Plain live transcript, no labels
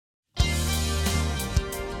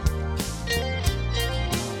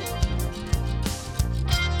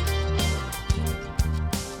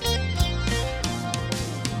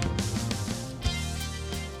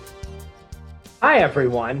Hi,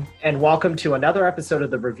 everyone, and welcome to another episode of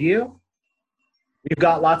The Review. We've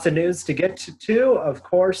got lots of news to get to. Of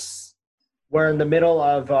course, we're in the middle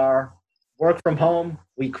of our work from home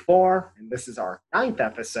week 4, and this is our 9th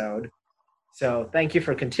episode. So thank you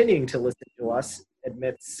for continuing to listen to us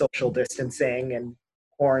amidst social distancing and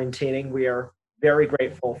quarantining. We are very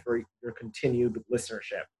grateful for your continued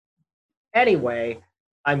listenership. Anyway,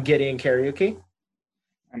 I'm Gideon Karaoke.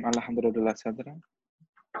 I'm Alhamdulillah Sadra.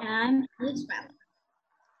 And Elizabeth.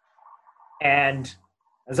 And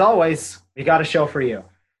as always, we got a show for you.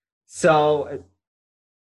 So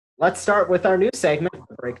let's start with our news segment,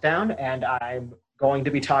 the breakdown, and I'm going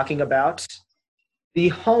to be talking about the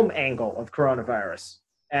home angle of coronavirus.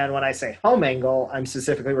 And when I say home angle, I'm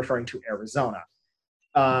specifically referring to Arizona.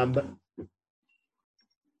 All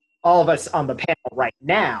of us on the panel right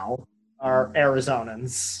now are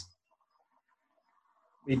Arizonans.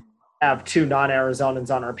 We have two non-Arizonans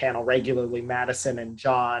on our panel regularly, Madison and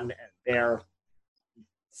John, and they're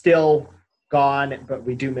still gone, but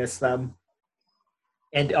we do miss them.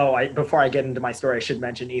 And before I get into my story, I should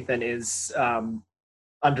mention Ethan is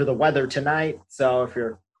under the weather tonight. So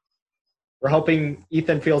we're hoping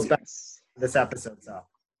Ethan feels better this episode. So,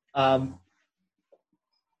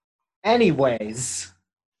 anyways,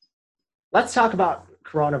 let's talk about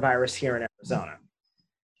coronavirus here in Arizona.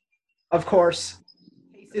 Of course,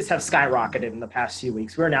 cases have skyrocketed in the past few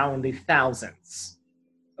weeks. We're now in the thousands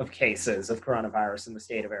of cases of coronavirus in the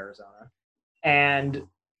state of Arizona. And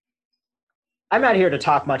I'm not here to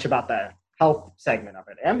talk much about the health segment of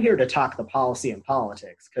it. I'm here to talk the policy and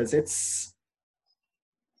politics because it's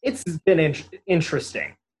been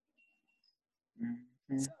interesting.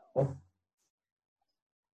 Mm-hmm.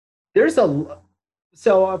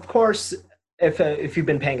 So of course, if you've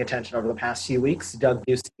been paying attention over the past few weeks, Governor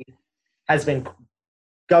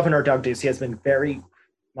Doug Ducey has been very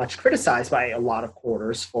much criticized by a lot of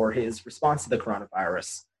quarters for his response to the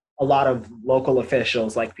coronavirus. A lot of local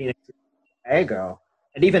officials like Phoenix Diego,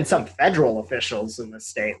 and even some federal officials in the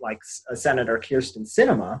state, like Senator Kyrsten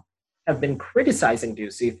Sinema, have been criticizing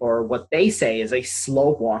Ducey for what they say is a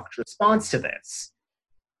slow-walked response to this.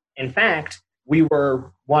 In fact, we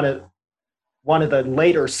were one of the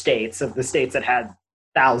later states of the states that had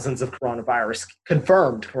thousands of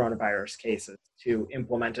confirmed coronavirus cases to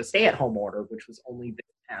implement a stay-at-home order, which was only this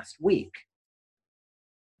past week.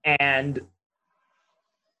 And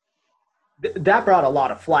that brought a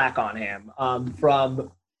lot of flack on him. I'm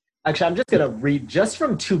just going to read just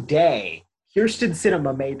from today. Kyrsten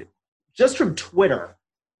Sinema just from Twitter,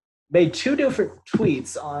 made 2 different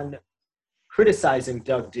tweets on criticizing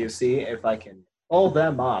Doug Ducey, if I can pull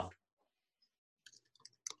them up.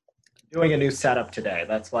 Doing a new setup today.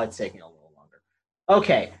 That's why it's taking a little longer.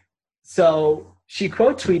 Okay, so she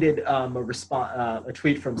quote tweeted a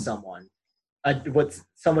tweet from someone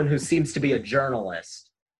who seems to be a journalist,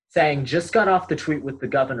 saying, "Just got off the tweet with the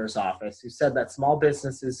governor's office, who said that small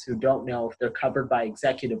businesses who don't know if they're covered by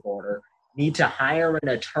executive order need to hire an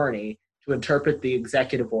attorney to interpret the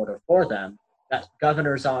executive order for them. That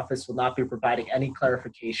governor's office will not be providing any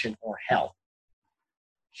clarification or help."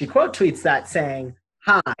 She quote tweets that saying,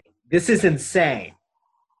 "Hi, this is insane."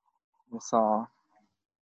 That's all.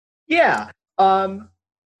 Yeah.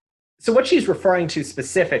 So what she's referring to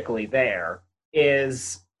specifically there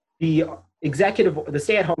is the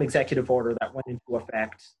stay-at-home executive order that went into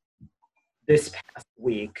effect this past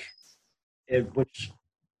week, which,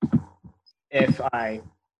 if I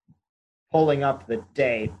pulling up the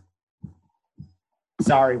date,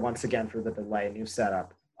 sorry once again for the delay, new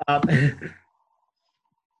setup.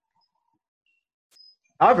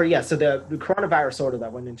 However, yeah, so the coronavirus order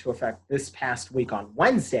that went into effect this past week on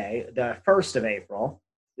Wednesday, the 1st of April,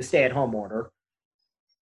 the stay-at-home order,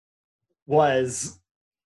 Sinema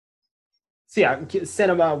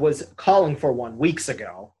was calling for one weeks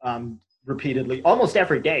ago, repeatedly. Almost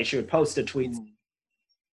every day she would post a tweet,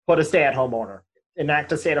 put a stay-at-home order,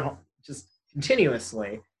 enact a stay-at-home, just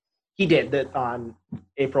continuously. He did that on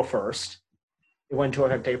April 1st. It went into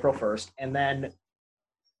effect April 1st, and then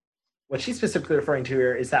what she's specifically referring to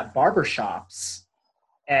here is that barbershops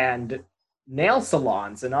and nail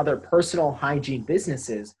salons and other personal hygiene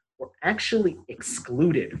businesses were actually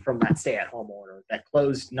excluded from that stay-at-home order that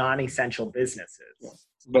closed non-essential businesses.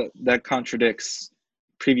 But that contradicts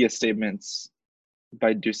previous statements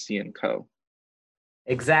by Ducey and co.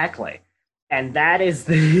 Exactly. And that is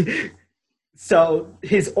so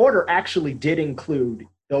his order actually did include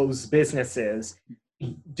those businesses.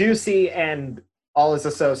 Ducey and all his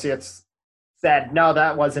associates said, no,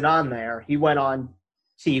 that wasn't on there. He went on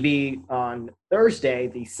TV on Thursday,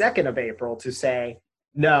 the 2nd of April, to say,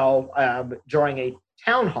 no, during a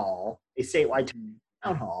town hall a statewide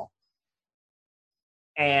town hall.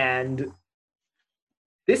 And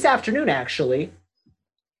this afternoon, actually,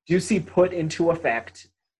 Ducey put into effect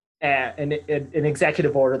an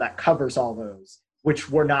executive order that covers all those, which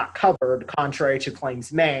were not covered, contrary to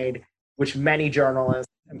claims made, which many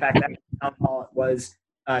journalists, in fact, at the town hall, it was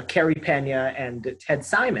Kerry Pena and Ted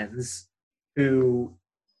Simons who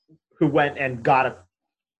went and got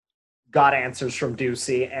answers from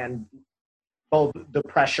Ducey, and both the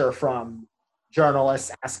pressure from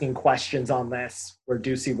journalists asking questions on this, where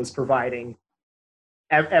Ducey was providing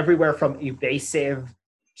everywhere from evasive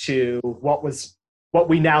to what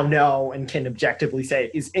we now know and can objectively say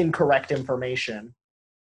is incorrect information,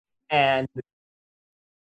 and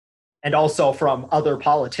also from other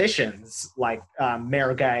politicians like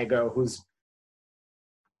Mayor Gallego, who's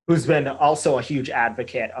been also a huge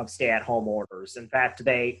advocate of stay-at-home orders. In fact,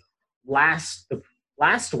 they last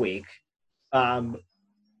week, Gallego,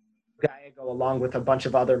 along with a bunch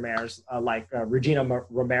of other mayors like Regina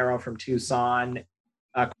Romero from Tucson,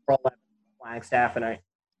 Carol Flagstaff, and a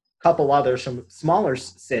couple others from smaller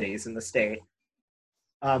cities in the state,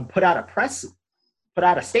 put out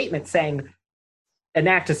a statement saying,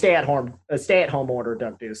 enact a stay-at-home order,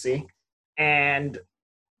 Doug Ducey. And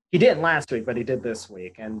he didn't last week, but he did this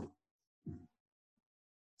week. And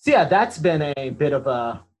so yeah, that's been a bit of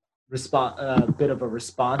a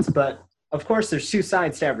response. But of course, there's two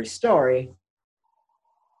sides to every story.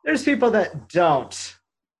 There's people that don't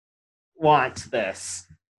want this.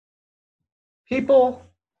 People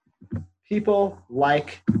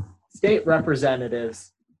like state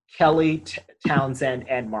representatives Kelly Townsend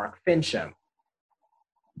and Mark Fincham.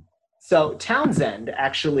 So Townsend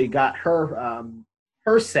actually got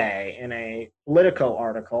her say in a Politico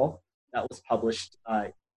article that was published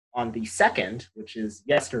on the 2nd, which is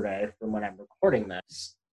yesterday from when I'm recording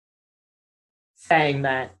this, saying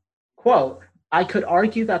that, quote, "I could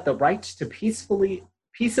argue that the right to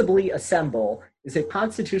peaceably assemble is a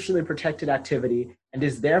constitutionally protected activity and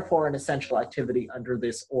is therefore an essential activity under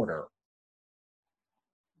this order."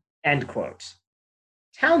 End quote.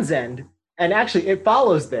 Townsend, and actually it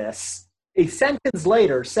follows this a sentence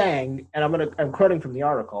later saying, and I'm quoting from the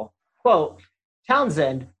article, quote,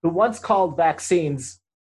 "Townsend, who once called vaccines,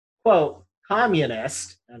 quote,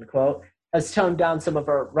 communist, end quote, has toned down some of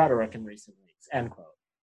her rhetoric in recent weeks," end quote.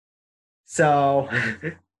 So,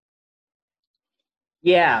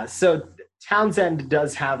 yeah, so Townsend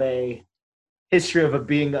does have a history of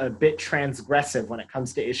being a bit transgressive when it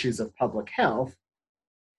comes to issues of public health.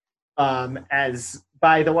 As,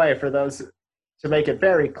 by the way, for those, to make it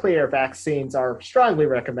very clear, vaccines are strongly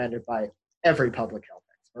recommended by every public health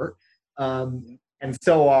expert, and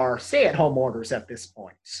so are stay-at-home orders at this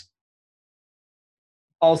point.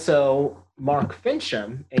 Also, Mark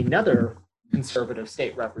Fincham, another conservative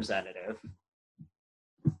state representative,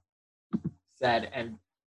 said,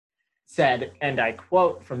 and I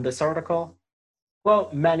quote from this article,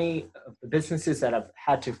 quote, "Many of the businesses that have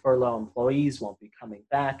had to furlough employees won't be coming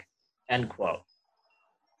back," end quote.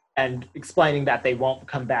 And explaining that they won't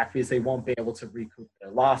come back because they won't be able to recoup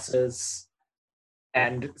their losses,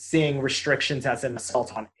 and seeing restrictions as an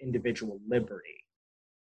assault on individual liberty.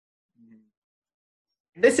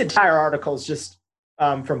 This entire article is just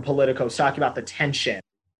from Politico, talking about the tension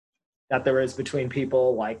that there is between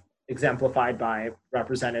people like exemplified by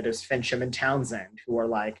Representatives Fincham and Townsend, who are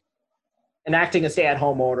like, enacting a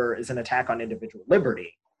stay-at-home order is an attack on individual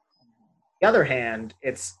liberty. On the other hand,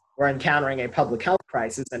 we're encountering a public health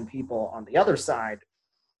crisis, and people on the other side,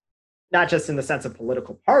 not just in the sense of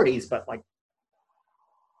political parties, but like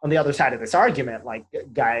on the other side of this argument, like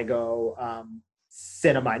Gallego,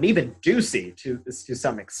 Sinema, and even Ducey to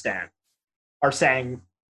some extent, are saying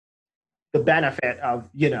the benefit of,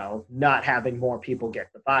 not having more people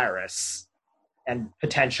get the virus and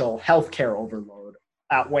potential healthcare overload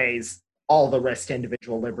outweighs all the risk to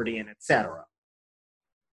individual liberty and etc.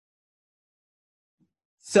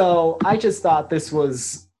 So I just thought this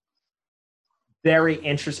was very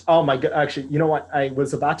interesting. Oh my God! Actually, you know what? I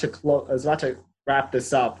was about to wrap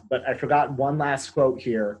this up, but I forgot one last quote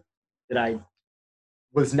here that I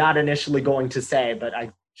was not initially going to say, but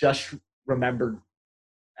I just remembered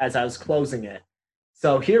as I was closing it.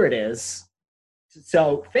 So here it is.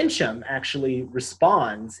 So Fincham actually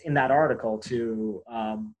responds in that article to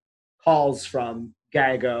calls from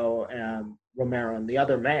Gallego and Romero and the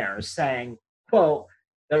other mayors saying, quote,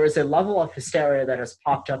 "There is a level of hysteria that has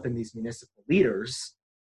popped up in these municipal leaders.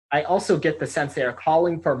 I also get the sense they are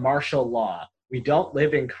calling for martial law. We don't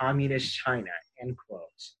live in communist China," end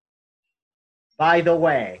quote. By the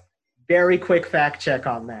way, very quick fact check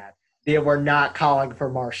on that. They were not calling for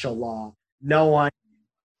martial law. No one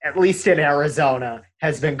at least in Arizona,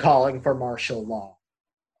 has been calling for martial law.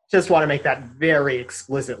 Just want to make that very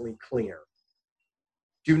explicitly clear.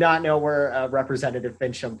 Do not know where Representative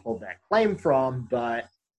Fincham pulled that claim from, but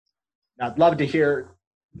I'd love to hear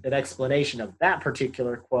an explanation of that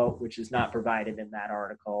particular quote, which is not provided in that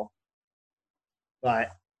article.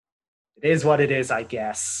 But it is what it is, I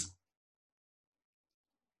guess.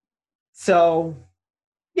 So,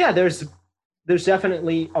 yeah, there's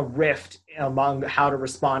definitely a rift among how to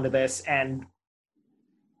respond to this and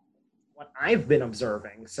what I've been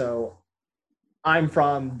observing. So I'm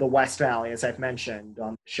from the West Valley, as I've mentioned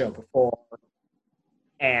on the show before,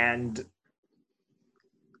 and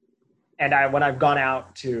when I've gone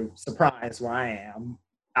out to Surprise, where I am,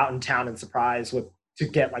 out in town in Surprise to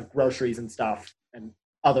get like groceries and stuff and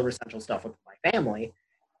other essential stuff with my family,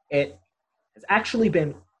 it has actually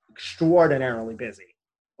been extraordinarily busy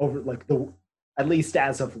over like at least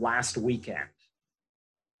as of last weekend.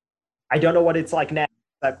 I don't know what it's like now.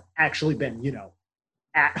 I've actually been,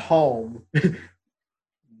 at home,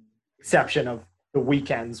 exception of the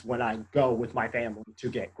weekends when I go with my family to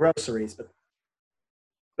get groceries,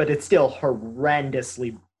 but it's still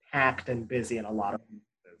horrendously packed and busy in a lot of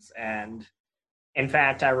places. And in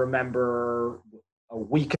fact, I remember a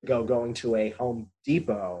week ago going to a Home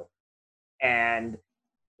Depot, and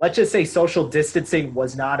let's just say social distancing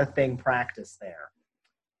was not a thing practiced there.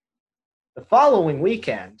 The following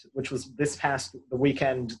weekend, which was the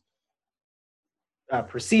weekend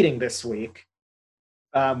preceding this week,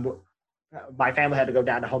 my family had to go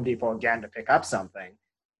down to Home Depot again to pick up something.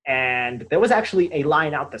 And there was actually a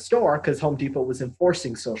line out the store because Home Depot was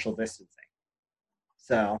enforcing social distancing.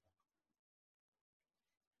 So,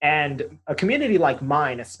 and a community like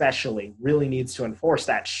mine especially really needs to enforce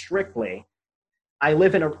that strictly. I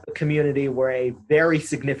live in a community where a very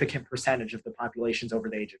significant percentage of the population is over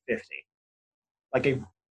the age of 50. One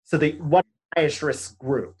of the highest risk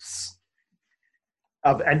groups.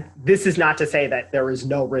 And this is not to say that there is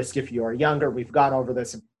no risk if you are younger. We've gone over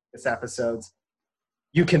this in this episodes.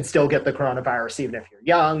 You can still get the coronavirus even if you're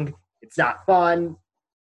young. It's not fun.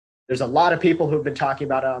 There's a lot of people who've been talking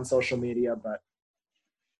about it on social media, but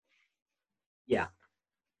yeah.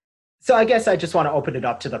 So I guess I just want to open it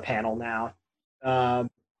up to the panel now.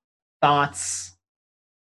 Thoughts,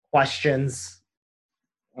 questions?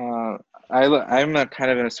 I'm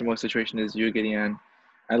kind of in a similar situation as you, Gideon.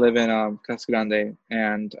 I live in Casa Grande,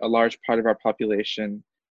 and a large part of our population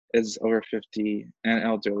is over 50 and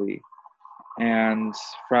elderly. And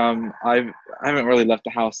I haven't really left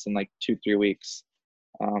the house in like 2-3 weeks.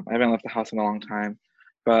 I haven't left the house in a long time.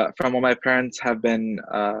 But from what my parents have been,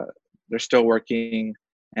 they're still working.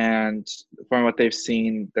 And from what they've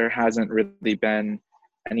seen, there hasn't really been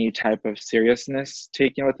any type of seriousness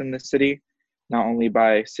taken within the city, not only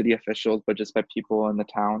by city officials, but just by people in the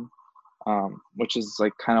town, which is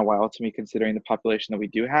like kind of wild to me considering the population that we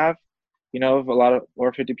do have. Of a lot of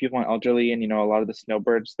over 50 people and elderly, and a lot of the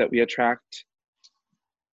snowbirds that we attract.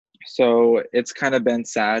 So it's kind of been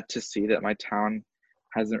sad to see that my town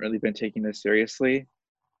hasn't really been taking this seriously.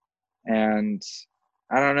 And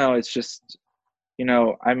I don't know, it's just,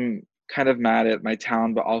 I'm kind of mad at my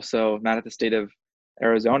town, but also mad at the state of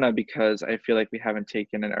Arizona because I feel like we haven't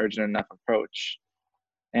taken an urgent enough approach.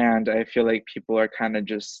 And I feel like people are kind of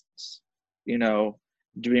just,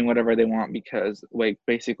 doing whatever they want because, like,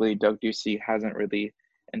 basically Doug Ducey hasn't really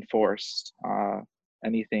enforced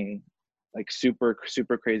anything like super,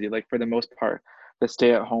 super crazy. Like, for the most part, the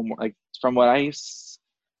stay at home, like, from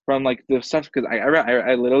like the stuff, because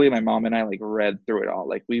I literally, my mom and I like read through it all.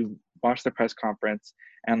 Like, we watched the press conference,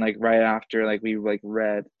 and like right after, like, we like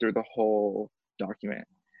read through the whole document.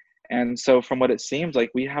 And so from what it seems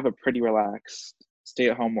like, we have a pretty relaxed stay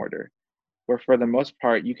at home order, where for the most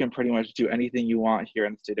part, you can pretty much do anything you want here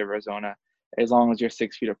in the state of Arizona, as long as you're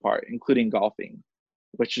 6 feet apart, including golfing,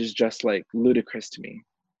 which is just like ludicrous to me.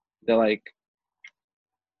 That, like,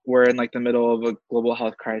 we're in like the middle of a global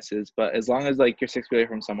health crisis, but as long as like you're 6 feet away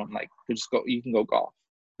from someone, like, you can go golf.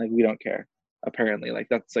 Like, we don't care. Apparently, like,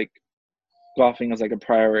 that's like, golfing is like a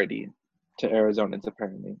priority to Arizonans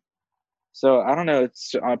apparently. So I don't know.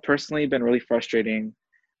 It's personally been really frustrating,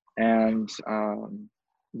 and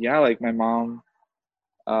yeah, like my mom,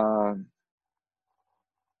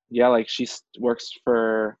 yeah, like she works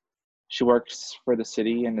for the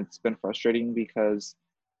city, and it's been frustrating because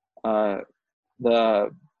the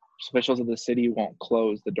officials of the city won't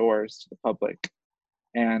close the doors to the public.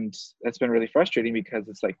 And it's been really frustrating because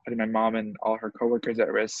it's like putting my mom and all her coworkers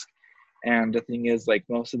at risk. And the thing is, like,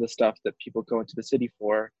 most of the stuff that people go into the city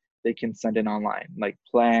for, they can send in online, like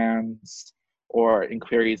plans or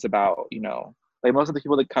inquiries about, like, most of the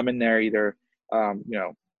people that come in there either,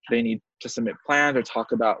 they need to submit plans or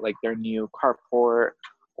talk about like their new carport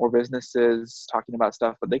or businesses talking about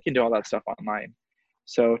stuff, but they can do all that stuff online.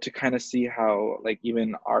 So to kind of see how like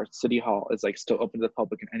even our city hall is like still open to the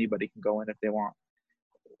public and anybody can go in if they want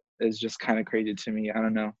is just kind of crazy to me. I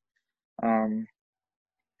don't know. Um,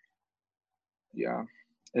 yeah,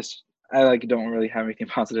 it's I like don't really have anything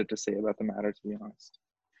positive to say about the matter, to be honest.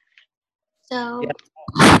 So,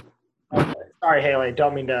 Sorry, Haley.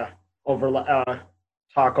 Don't mean to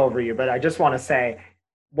talk over you, but I just want to say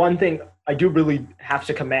one thing. I do really have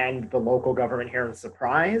to commend the local government here in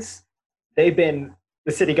Surprise. The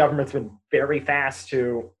city government's been very fast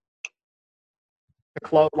to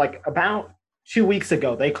close. Like about 2 weeks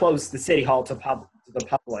ago, they closed the city hall to the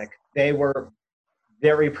public. They were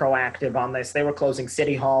very proactive on this. They were closing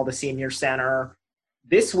City Hall, the senior center.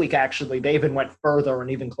 This week, actually, they even went further and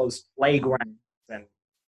even closed playgrounds.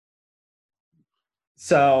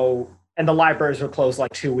 And the libraries were closed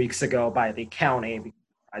like 2 weeks ago by the county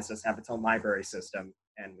because it does have its own library system,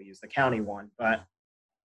 and we use the county one. But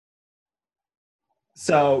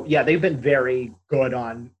so, yeah, they've been very good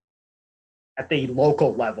at the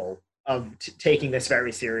local level of taking this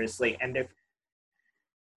very seriously. And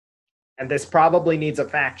this probably needs a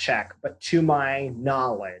fact check, but to my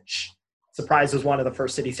knowledge, Surprise was one of the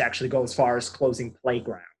first cities to actually go as far as closing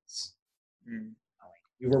playgrounds.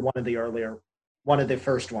 We were one of the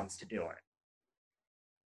first ones to do it.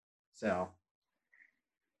 So,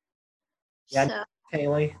 yeah, so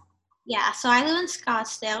Haley? yeah, so I live in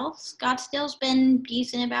Scottsdale. Scottsdale's been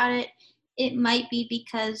decent about it. It might be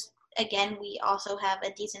because, again, we also have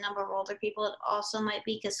a decent number of older people. It also might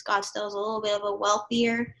be because Scottsdale's a little bit of a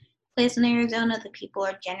wealthier place in Arizona. The people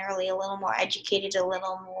are generally a little more educated, a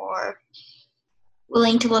little more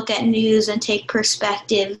willing to look at news and take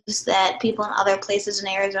perspectives that people in other places in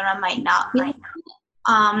Arizona might not be.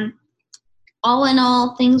 All in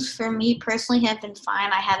all, things for me personally have been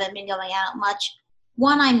fine. I haven't been going out much.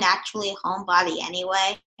 One, I'm naturally a homebody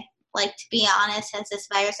anyway. Like, to be honest, has this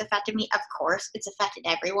virus affected me? Of course, it's affected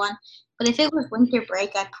everyone. But if it was winter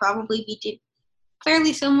break, I'd probably be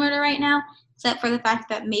fairly similar to right now, except for the fact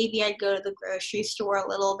that maybe I'd go to the grocery store a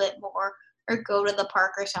little bit more or go to the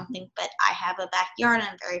park or something. But I have a backyard, and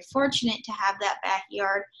I'm very fortunate to have that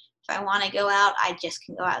backyard. If I want to go out, I just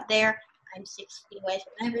can go out there. I'm 6 feet away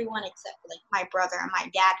from everyone except for like my brother and my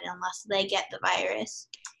dad, unless they get the virus,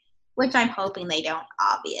 which I'm hoping they don't,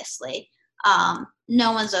 obviously.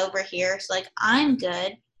 No one's over here, so like I'm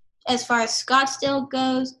good. As far as Scottsdale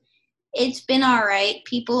goes, it's been all right.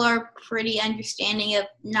 People are pretty understanding of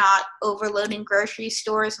not overloading grocery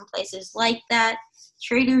stores and places like that.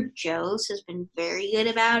 Trader Joe's has been very good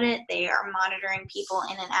about it. They are monitoring people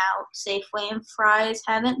in and out. Safeway and Fry's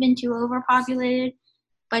haven't been too overpopulated.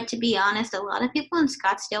 But to be honest, a lot of people in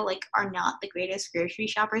Scottsdale like are not the greatest grocery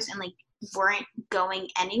shoppers and like weren't going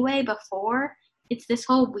anyway before. It's this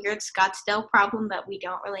whole weird Scottsdale problem that we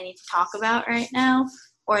don't really need to talk about right now.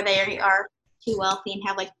 Or they are too wealthy and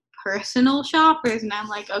have like personal shoppers, and I'm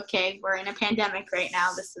like, okay, we're in a pandemic right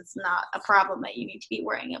now. This is not a problem that you need to be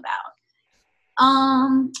worrying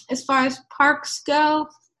about. As far as parks go,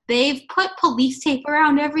 they've put police tape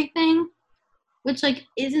around everything, which like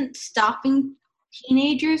isn't stopping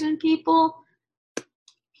teenagers and people,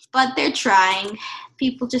 but they're trying.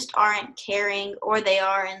 People just aren't caring, or they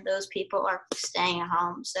are, and those people are staying at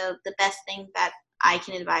home. So the best thing that I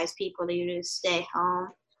can advise people to do is stay home.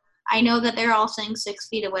 I know that they're all saying 6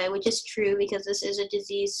 feet away, which is true because this is a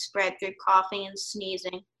disease spread through coughing and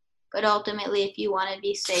sneezing. But ultimately, if you want to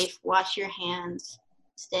be safe, wash your hands,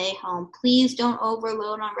 stay home. Please don't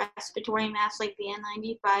overload on respiratory masks like the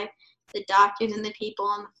N95. The doctors and the people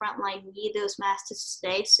on the front line need those masks to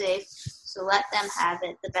stay safe, so let them have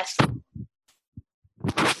it. The best.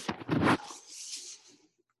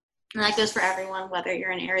 And that goes for everyone, whether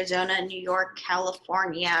you're in Arizona, New York,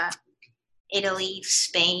 California, Italy,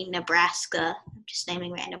 Spain, Nebraska. I'm just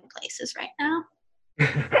naming random places right now.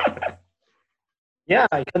 Yeah,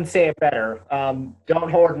 I couldn't say it better.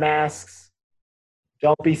 Don't hoard masks.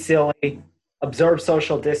 Don't be silly. Observe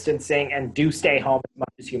social distancing and do stay home as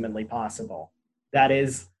much as humanly possible. That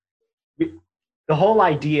is the whole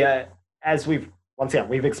idea, as we've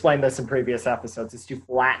explained this in previous episodes, is to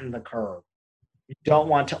flatten the curve. You don't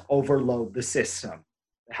want to overload the system,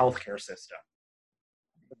 the healthcare system.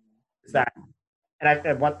 Is that, and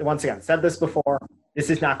I've once again said this before,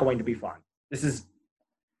 this is not going to be fun.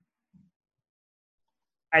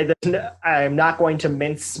 I'm not going to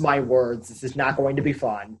mince my words. This is not going to be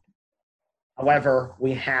fun. However,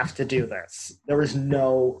 we have to do this. There is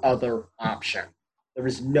no other option. There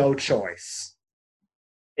is no choice.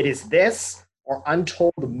 It is this or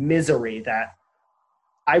untold misery that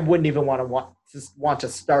I wouldn't even want to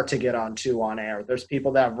start to get on air. There's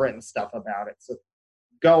people that have written stuff about it, so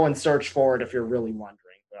go and search for it if you're really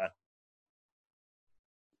wondering. But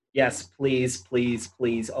yes, please, please,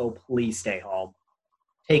 please, oh please stay home.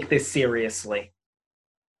 Take this seriously.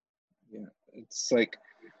 Yeah, it's like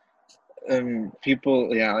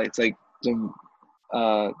people. Yeah, it's like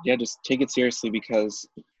yeah, just take it seriously, because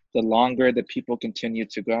the longer that people continue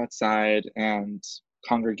to go outside and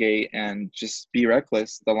congregate and just be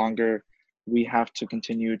reckless, the longer we have to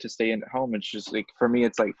continue to stay at home. It's just like, for me,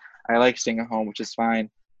 it's like I like staying at home, which is fine.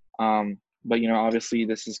 But obviously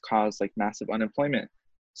this has caused like massive unemployment.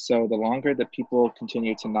 So the longer that people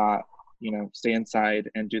continue to not, stay inside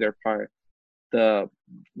and do their part, the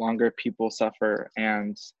longer people suffer.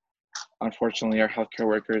 And unfortunately, our healthcare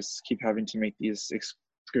workers keep having to make these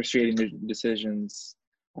excruciating decisions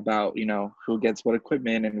about, who gets what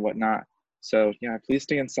equipment and whatnot. So yeah, please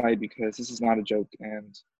stay inside, because this is not a joke.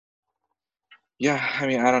 And yeah, I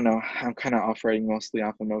mean, I don't know. I'm kind of operating mostly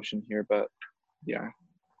off emotion here, but yeah.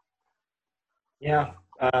 Yeah,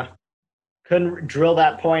 couldn't drill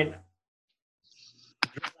that point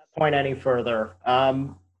any further.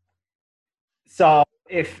 So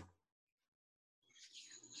if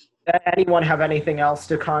anyone have anything else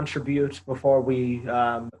to contribute before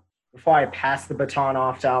I pass the baton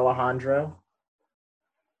off to Alejandro?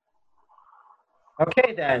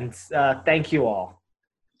 Okay, then. Thank you all.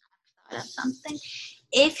 Of something.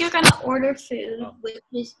 If you're gonna order food, which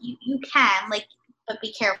is you can, but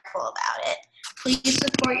be careful about it. Please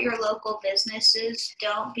support your local businesses.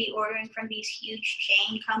 Don't be ordering from these huge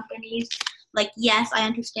chain companies. Yes, I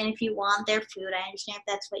understand if you want their food. I understand if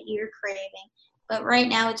that's what you're craving. But right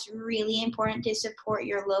now, it's really important to support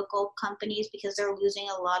your local companies, because they're losing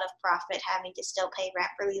a lot of profit having to still pay rent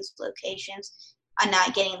for these locations and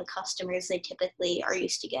not getting the customers they typically are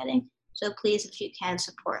used to getting. So please, if you can,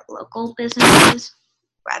 support local businesses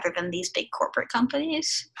rather than these big corporate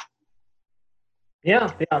companies.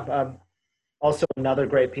 Yeah. Also, another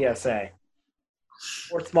great PSA.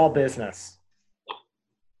 Support small business.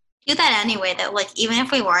 Do that anyway, though. Even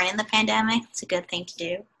if we weren't in the pandemic, it's a good thing to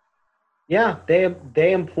do. Yeah,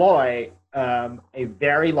 they employ a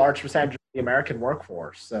very large percentage of the American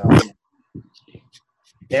workforce. So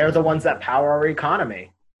they're the ones that power our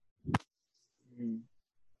economy.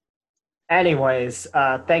 Anyways,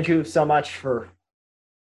 thank you so much for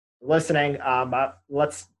listening.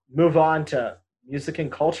 Let's move on to music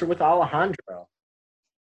and culture with Alejandro.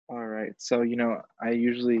 All right. So, I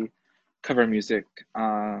usually cover music,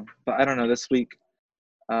 but I don't know, this week,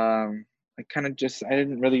 I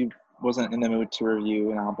wasn't in the mood to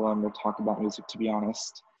review an album or talk about music, to be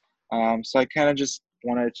honest. So I kind of just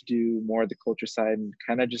wanted to do more of the culture side and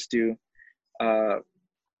kind of just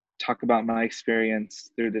talk about my experience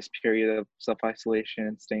through this period of self-isolation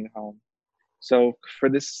and staying home. So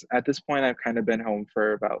at this point, I've kind of been home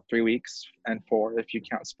for about 3 weeks, and 4 if you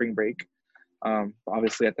count spring break.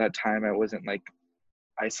 Obviously at that time I wasn't like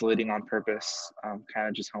isolating on purpose, kind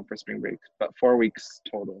of just home for spring break, but 4 weeks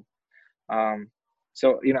total.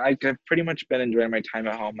 So I've pretty much been enjoying my time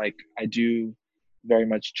at home. I do very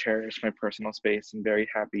much cherish my personal space and very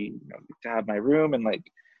happy to have my room and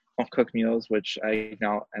home cooked meals, which I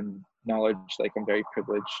now acknowledge I'm very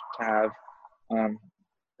privileged to have.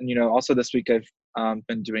 And also this week I've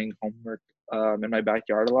been doing homework in my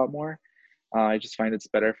backyard a lot more. I just find it's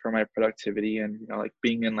better for my productivity, and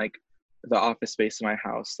being in the office space in my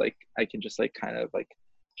house, I can just kind of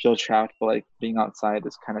feel trapped, but being outside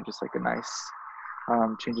is kind of just a nice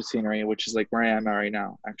change of scenery, which is where I am at right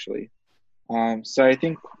now, actually. So I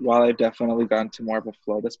think while I've definitely gotten to more of a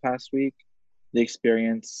flow this past week, the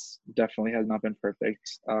experience definitely has not been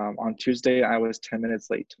perfect. On Tuesday, I was 10 minutes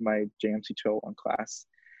late to my JMC 201 class.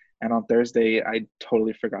 And on Thursday, I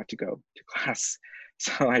totally forgot to go to class.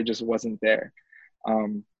 So I just wasn't there.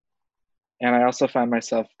 And I also found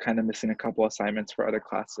myself kind of missing a couple assignments for other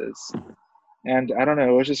classes. And I don't know,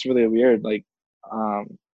 it was just really weird. I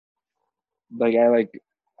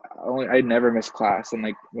never miss class.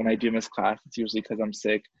 And when I do miss class, it's usually because I'm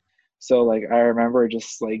sick. So I remember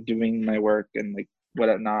just doing my work and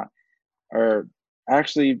whatnot. Or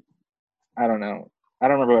actually, I don't know. I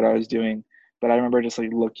don't remember what I was doing, but I remember just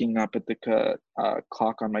looking up at the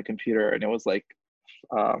clock on my computer, and it was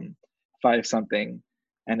 5 something,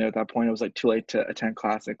 and at that point it was too late to attend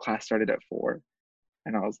class, and class started at 4,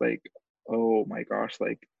 and I was oh my gosh,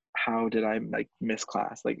 how did I miss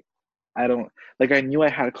class? I don't I knew I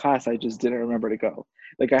had a class, I just didn't remember to go.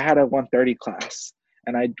 I had a 1:30 class,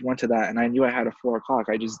 and I went to that, and I knew I had a 4 o'clock.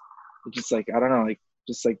 I just I don't know,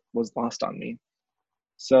 was lost on me.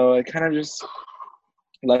 So it kind of just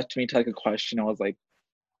left me to a question. I was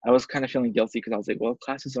I was kind of feeling guilty because I was like, well,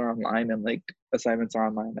 classes are online and like assignments are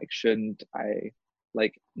online. Like, shouldn't I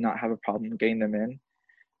like not have a problem getting them in?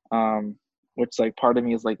 Which like part of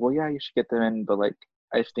me is like, well, yeah, you should get them in, but like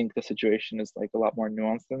I think the situation is like a lot more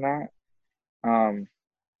nuanced than that. Um,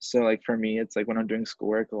 so like for me, it's like when I'm doing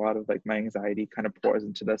schoolwork, a lot of like my anxiety kind of pours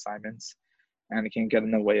into the assignments, and it can get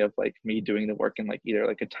in the way of like me doing the work in like either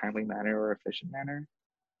like a timely manner or efficient manner.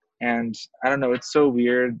 And I don't know, it's so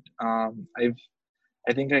weird.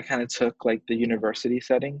 I think I kind of took like the university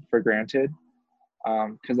setting for granted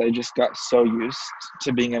because I just got so used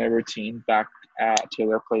to being in a routine back at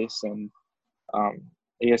Taylor Place and um,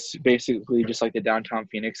 I guess basically just like the downtown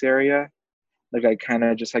Phoenix area. Like I kind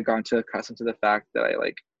of just had gotten to accustomed to the fact that I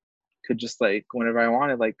like could just like whenever I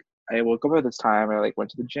wanted, like I woke up at this time, I like went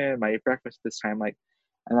to the gym, I ate breakfast at this time, like,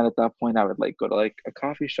 and then at that point I would like go to like a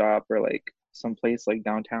coffee shop or like some place like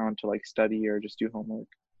downtown to like study or just do homework.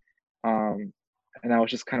 Um, and that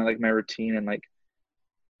was just kind of like my routine, and like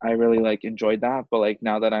I really like enjoyed that. But like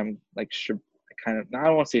now that I'm like kind of, I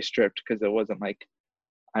don't want to say stripped because it wasn't like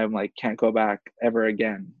I'm like can't go back ever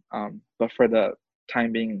again. But for the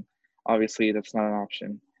time being, obviously that's not an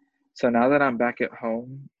option. So now that I'm back at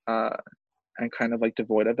home, and kind of like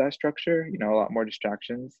devoid of that structure, you know, a lot more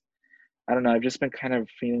distractions. I don't know. I've just been kind of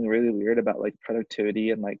feeling really weird about like productivity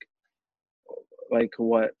and like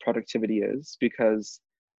what productivity is because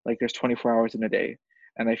like there's 24 hours in a day,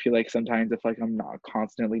 and I feel like sometimes if like I'm not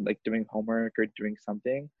constantly like doing homework or doing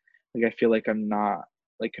something, like I feel like I'm not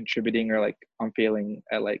like contributing or like I'm failing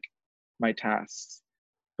at like my tasks.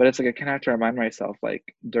 But it's like I kind of have to remind myself like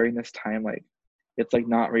during this time like it's like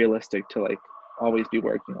not realistic to like always be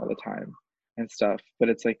working all the time and stuff. But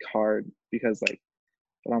it's like hard because like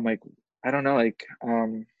but I'm like I don't know like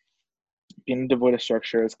being devoid of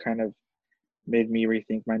structure has kind of made me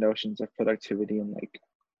rethink my notions of productivity and like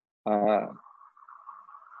uh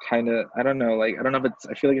kind of I don't know like I don't know if it's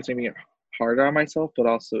I feel like it's made me harder on myself but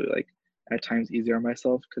also like at times easier on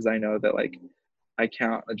myself because I know that like I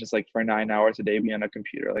can't just like for 9 hours a day be on a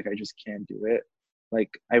computer. Like I just can't do it. Like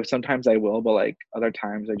I sometimes I will, but like other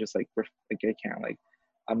times I just like like I can't. Like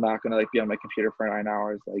I'm not gonna like be on my computer for 9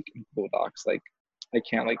 hours like in Google Docs. Like I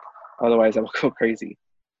can't. Like otherwise I will go crazy.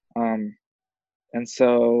 Um, and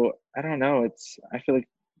so I don't know. It's I feel like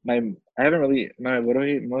my I haven't really my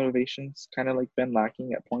motivations kind of like been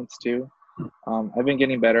lacking at points too. I've been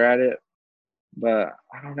getting better at it, but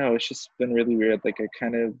I don't know. It's just been really weird. Like I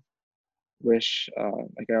kind of wish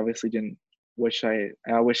like I obviously didn't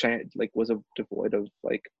I wish I like was a devoid of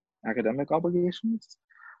like academic obligations.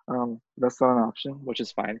 That's not an option, which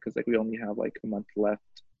is fine because like we only have like a month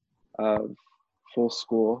left of full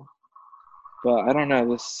school. But I don't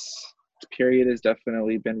know, this period has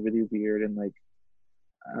definitely been really weird and like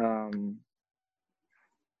um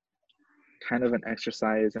kind of an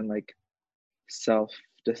exercise in like self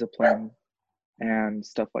discipline and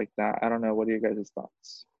stuff like that. I don't know, what are your guys'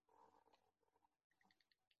 thoughts?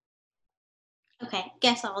 Okay,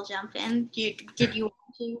 guess I'll jump in. Did you want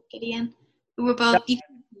to, Gideon? We were both, you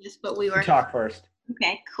can do this, but we You were. talk first.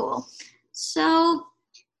 Okay, cool. So,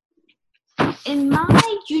 in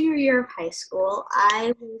my junior year of high school,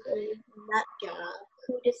 I was a nut job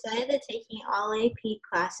who decided that taking all AP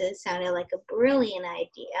classes sounded like a brilliant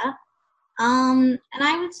idea. And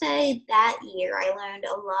I would say that year I learned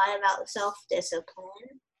a lot about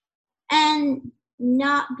self-discipline and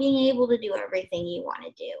not being able to do everything you want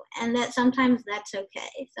to do, and that sometimes that's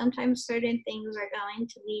okay. Sometimes certain things are going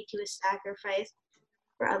to lead to a sacrifice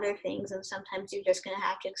for other things, and sometimes you're just going to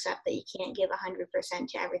have to accept that you can't give 100%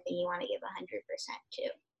 to everything you want to give 100% to.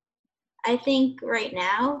 I think right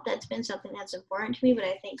now that's been something that's important to me, but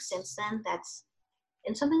I think since then that's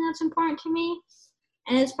been something that's important to me.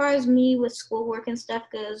 And as far as me with schoolwork and stuff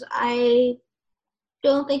goes, I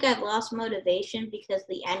don't think I've lost motivation because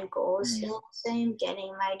the end goal is Mm. still the same.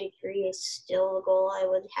 Getting my degree is still the goal I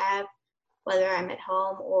would have, whether I'm at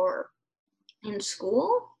home or in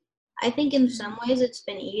school. I think in some ways it's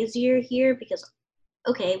been easier here because,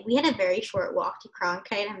 okay, we had a very short walk to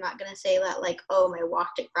Cronkite. I'm not going to say that like, oh, my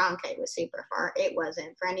walk to Cronkite was super far. It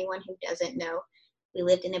wasn't. For anyone who doesn't know, we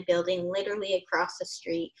lived in a building literally across the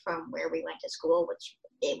street from where we went to school, which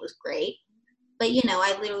it was great. But you know,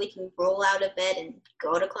 I literally can roll out of bed and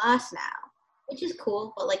go to class now, which is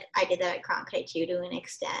cool. But like, I did that at Cronkite too, to an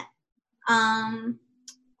extent. Um,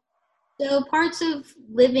 so parts of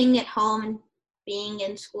living at home and being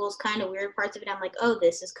in school is kind of weird. Parts of it, I'm like, oh,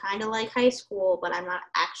 this is kind of like high school, but I'm not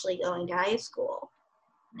actually going to high school.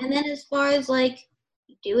 And then as far as like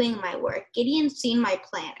doing my work, Gideon's seen my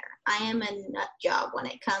planner. I am a nut job when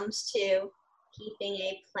it comes to keeping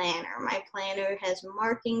a planner. My planner has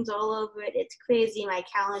markings all over it. It's crazy. My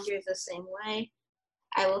calendar is the same way.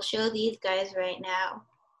 I will show these guys right now.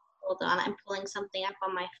 Hold on, I'm pulling something up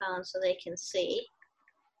on my phone so they can see.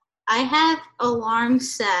 I have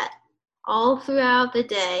alarms set all throughout the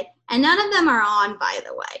day, and none of them are on, by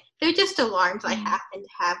the way. They're just alarms I happen to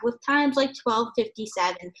have with times like 12:57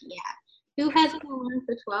 p.m. Who has an alarm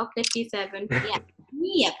for 12:57 p.m.?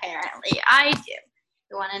 Me, apparently. I do.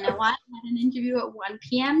 You want to know why? I had an interview at 1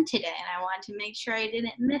 p.m. today, and I wanted to make sure I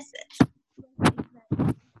didn't miss it.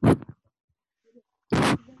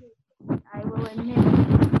 I will admit,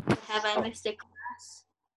 have I missed a class?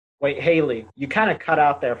 Wait, Haley, you kind of cut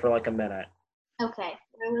out there for like a minute. Okay,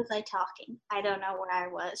 where was I talking? I don't know where I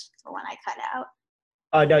was when I cut out.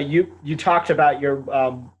 No, you talked about your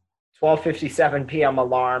 12:57 p.m.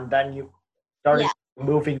 alarm, then you started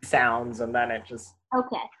moving sounds, and then it just...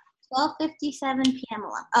 Okay, 12:57 p.m.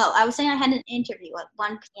 alarm. Oh, I was saying I had an interview at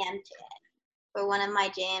 1 p.m. today for one of my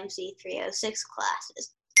JMC 306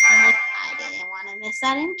 classes. And I didn't want to miss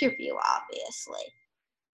that interview, obviously.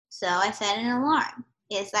 So I set an alarm.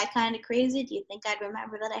 Is that kind of crazy? Do you think I'd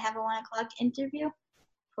remember that I have a 1 o'clock interview?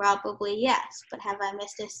 Probably yes. But have I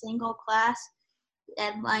missed a single class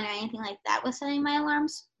deadline or anything like that with setting my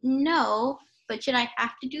alarms? No. But should I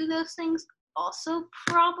have to do those things? Also,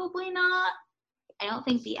 probably not. I don't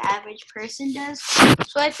think the average person does.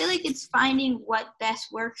 So I feel like it's finding what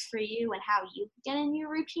best works for you and how you get in your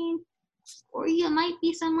routine. Or you might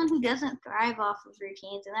be someone who doesn't thrive off of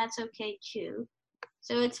routines, and that's okay too.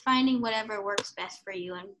 So it's finding whatever works best for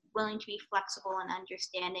you and willing to be flexible and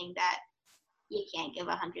understanding that you can't give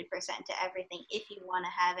 100% to everything if you want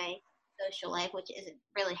to have a social life, which isn't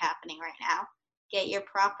really happening right now. Get your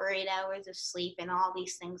proper 8 hours of sleep and all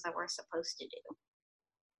these things that we're supposed to do.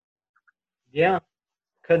 Yeah,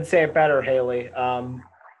 couldn't say it better, Haley.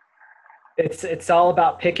 It's all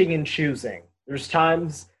about picking and choosing. There's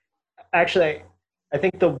times, actually, I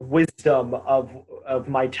think the wisdom of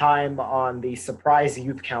my time on the surprise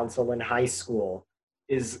youth council in high school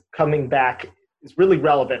is coming back, is really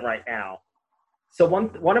relevant right now. So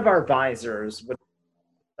one of our advisors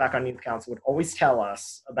back on youth council would always tell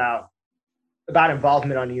us about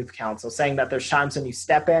involvement on youth council, saying that there's times when you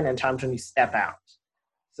step in and times when you step out.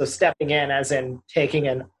 So stepping in as in taking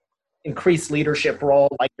an increased leadership role,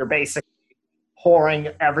 like you're basically pouring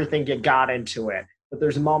everything you got into it. But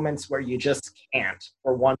there's moments where you just can't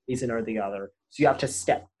for one reason or the other. So you have to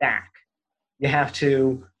step back. You have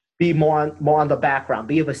to be more on the background,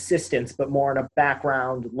 be of assistance, but more in a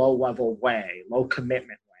background, low-level way, low-commitment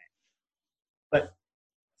way. But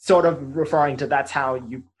sort of referring to that's how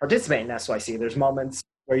you participate in SYC. There's moments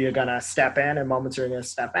where you're going to step in and moments where you're going to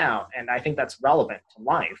step out. And I think that's relevant to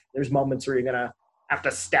life. There's moments where you're going to have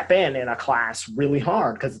to step in a class really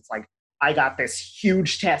hard because it's like, I got this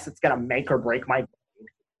huge test that's going to make or break my grade.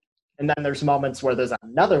 And then there's moments where there's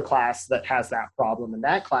another class that has that problem, and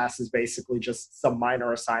that class is basically just some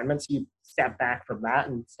minor assignments. You step back from that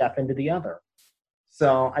and step into the other.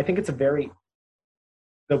 So I think it's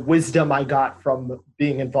the wisdom I got from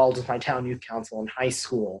being involved with my town youth council in high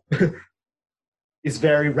school is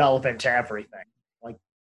very relevant to everything.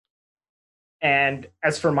 And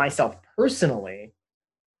as for myself personally,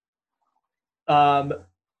 like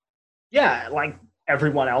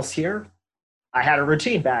everyone else here, I had a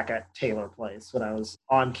routine back at Taylor Place when I was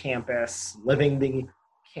on campus, living the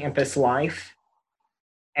campus life.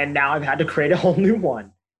 And now I've had to create a whole new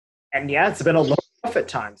one. And yeah, it's been a little rough at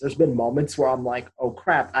times. There's been moments where I'm like, oh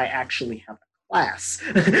crap, I actually have a class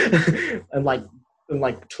in like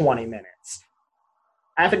 20 minutes.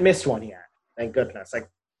 I haven't missed one yet, thank goodness. Like,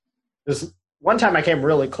 there's one time I came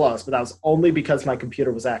really close, but that was only because my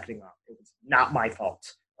computer was acting up. It was not my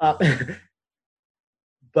fault.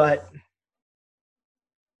 But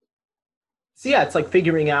so yeah, it's like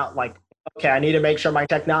figuring out like, okay, I need to make sure my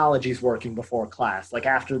technology is working before class. Like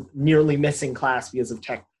after nearly missing class because of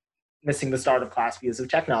missing the start of class because of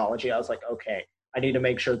technology, I was like, okay, I need to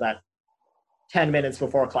make sure that 10 minutes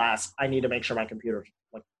before class, I need to make sure my computer's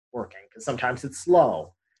like working because sometimes it's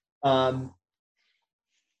slow. Or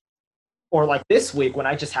like this week when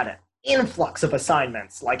I just had an influx of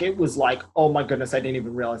assignments, like it was like, oh my goodness, I didn't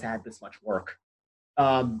even realize I had this much work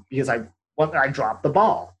because I dropped the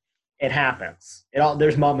ball. It happens.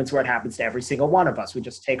 There's moments where it happens to every single one of us. We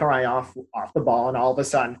just take our eye off the ball, and all of a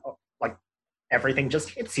sudden, like everything just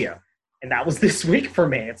hits you. And that was this week for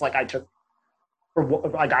me. It's like I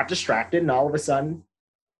got distracted, and all of a sudden,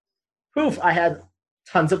 poof! I had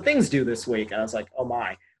tons of things due this week, and I was like, oh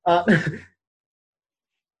my! I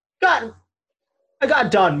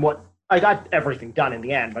got everything done in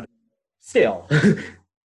the end, but still.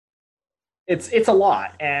 it's a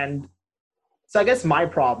lot. And so I guess my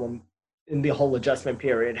problem in the whole adjustment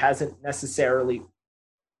period has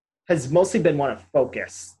mostly been one of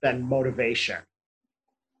focus than motivation.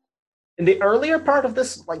 In the earlier part of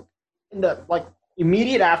this, like in the like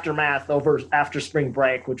immediate aftermath over after spring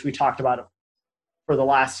break, which we talked about for the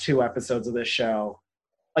last two episodes of this show,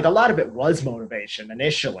 like a lot of it was motivation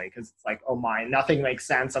initially, because it's like, oh my, nothing makes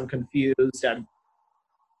sense. I'm confused. I'm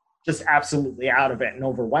just absolutely out of it and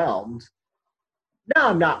overwhelmed. Now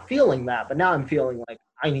I'm not feeling that, but now I'm feeling like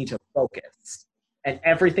I need to focus. And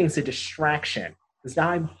everything's a distraction because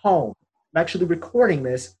now I'm home. I'm actually recording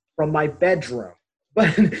this from my bedroom.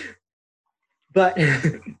 But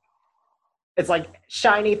it's like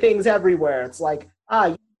shiny things everywhere. It's like,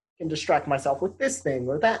 you can distract myself with this thing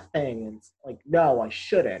or that thing. And it's like, no, I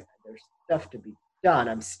shouldn't. There's stuff to be done.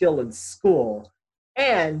 I'm still in school.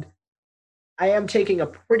 And I am taking a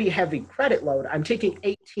pretty heavy credit load. I'm taking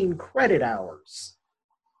 18 credit hours,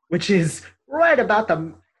 which is right about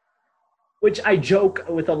which I joke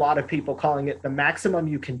with a lot of people calling it the maximum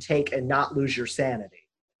you can take and not lose your sanity.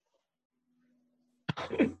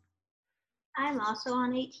 I'm also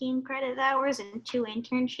on 18 credit hours and 2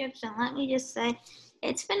 internships, and let me just say,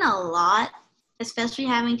 it's been a lot, especially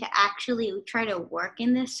having to actually try to work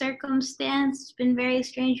in this circumstance. It's been very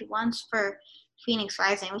strange once for Phoenix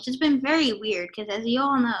Rising, which has been very weird because, as you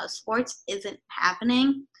all know, sports isn't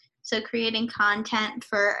happening. So creating content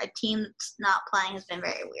for a team that's not playing has been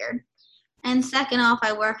very weird. And second off,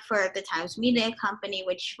 I work for the Times Media Company,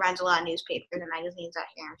 which runs a lot of newspapers and magazines out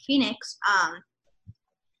here in Phoenix.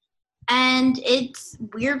 And it's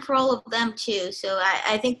weird for all of them too. So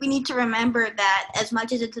I think we need to remember that as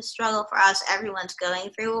much as it's a struggle for us, everyone's going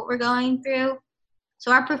through what we're going through.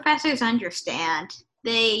 So our professors understand.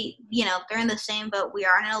 They're in the same boat we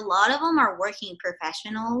are. And a lot of them are working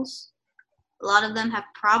professionals. A lot of them have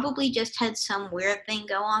probably just had some weird thing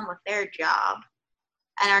go on with their job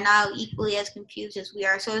and are now equally as confused as we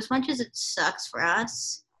are. So as much as it sucks for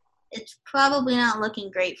us, it's probably not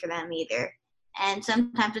looking great for them either. And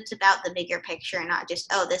sometimes it's about the bigger picture and not just,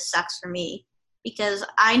 oh, this sucks for me. Because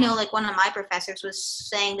I know, like, one of my professors was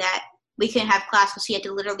saying that we couldn't have class because he had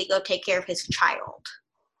to literally go take care of his child.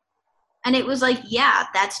 And it was like, yeah,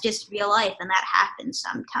 that's just real life, and that happens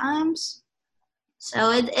sometimes.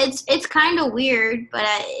 So it's kind of weird, but,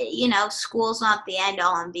 school's not the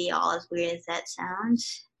end-all and be-all, as weird as that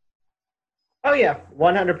sounds. Oh, yeah,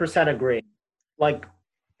 100% agree. Like,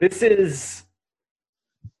 this is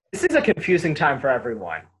a confusing time for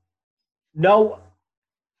everyone. No,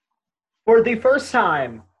 for the first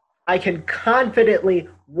time, I can confidently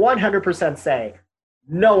 100% say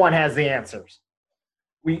no one has the answers.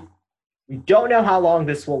 We don't know how long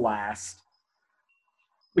this will last.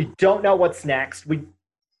 We don't know what's next.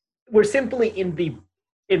 We're simply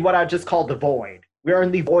in what I just call the void. We're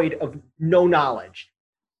in the void of no knowledge.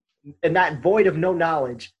 And that void of no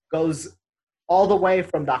knowledge goes all the way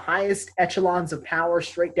from the highest echelons of power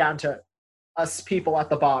straight down to us people at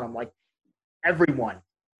the bottom. Like, everyone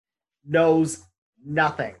knows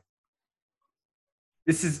nothing.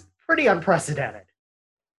 This is pretty unprecedented.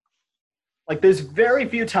 Like, there's very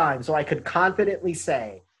few times where I could confidently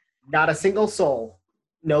say not a single soul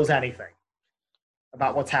knows anything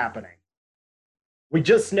about what's happening. We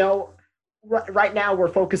just know right now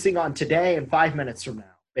we're focusing on today and 5 minutes from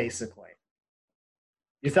now, basically.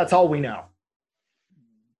 Because that's all we know.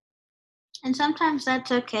 And sometimes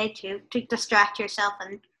that's okay to distract yourself.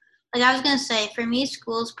 And like I was going to say, for me,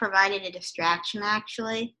 school's provided a distraction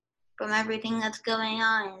actually from everything that's going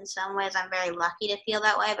on. In some ways, I'm very lucky to feel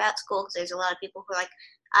that way about school because there's a lot of people who are like,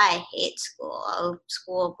 I hate school. Oh,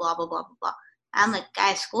 school, blah, blah, blah, blah, blah. I'm like,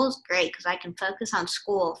 guys, school's great because I can focus on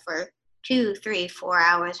school for 2, 3, 4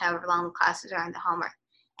 hours, however long the classes are in the homework,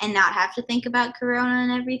 and not have to think about Corona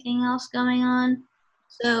and everything else going on.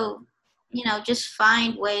 So, just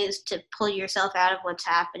find ways to pull yourself out of what's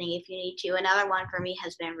happening if you need to. Another one for me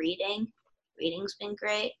has been reading. Reading's been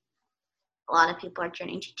great. A lot of people are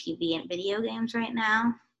turning to TV and video games right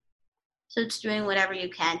now. So it's doing whatever you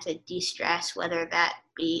can to de-stress, whether that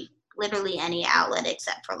be literally any outlet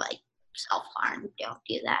except for, like, self-harm. Don't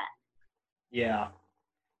do that. Yeah.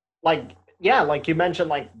 Like you mentioned,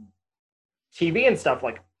 like, TV and stuff.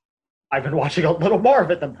 Like, I've been watching a little more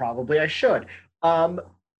of it than probably I should.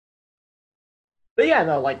 But yeah,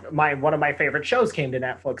 no, like one of my favorite shows came to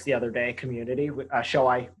Netflix the other day, Community, a show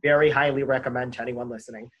I very highly recommend to anyone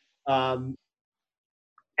listening. And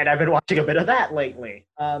I've been watching a bit of that lately.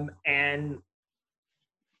 And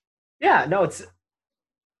yeah, no, it's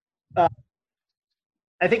I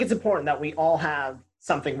think it's important that we all have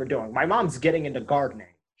something we're doing. My mom's getting into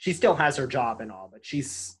gardening. She still has her job and all, but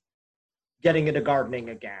she's getting into gardening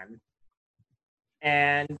again.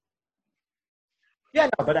 And yeah,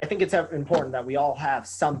 no, but I think it's important that we all have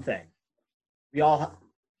something. We all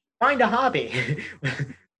find a hobby.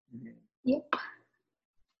 Yep.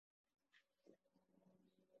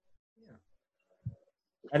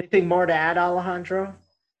 Anything more to add, Alejandro?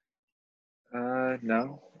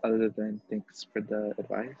 No, other than thanks for the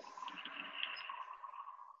advice.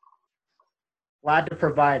 Glad to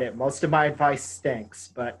provide it. Most of my advice stinks,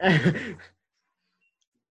 but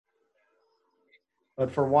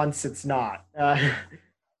but for once it's not.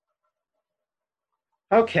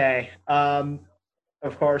 Okay.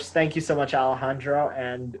 Of course, thank you so much, Alejandro.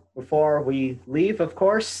 And before we leave, of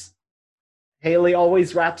course, Haley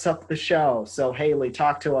always wraps up the show. So, Haley,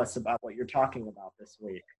 talk to us about what you're talking about this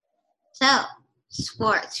week. So,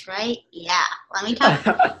 sports, right? Yeah. Let me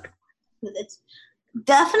talk. It's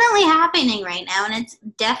definitely happening right now, and it's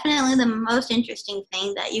definitely the most interesting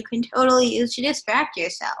thing that you can totally use to distract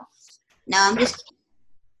yourself. No, I'm just kidding.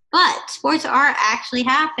 But sports are actually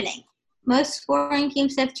happening. Most sporting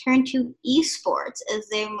teams have turned to esports as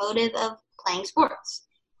their motive of playing sports.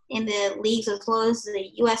 In the leagues as well as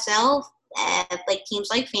the USL, like teams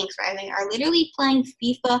like Phoenix Rising are literally playing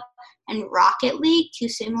FIFA and Rocket League to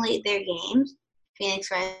simulate their games.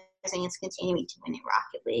 Phoenix Rising is continuing to win in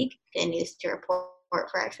Rocket League. Good news to report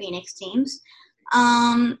for our Phoenix teams.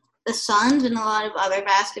 The Suns and a lot of other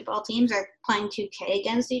basketball teams are playing 2K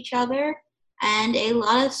against each other. And a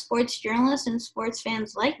lot of sports journalists and sports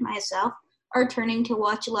fans like myself are turning to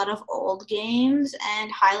watch a lot of old games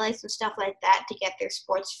and highlights and stuff like that to get their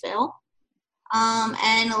sports fill.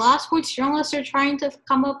 And a lot of sports journalists are trying to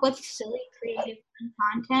come up with silly, creative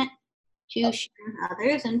content to share with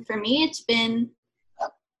others. And for me, it's been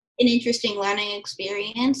an interesting learning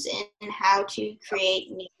experience in how to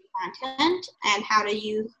create new content and how to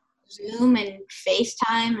use Zoom and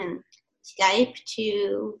FaceTime and Skype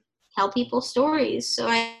to tell people stories. So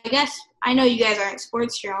I guess I know you guys aren't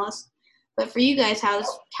sports journalists, but for you guys, how's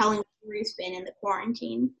telling stories been in the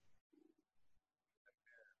quarantine?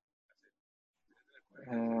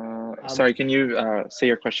 Sorry, can you say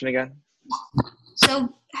your question again?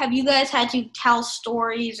 So have you guys had to tell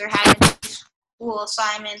stories or had to do school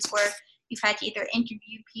assignments where you've had to either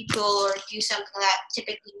interview people or do something that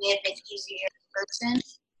typically may have been easier in person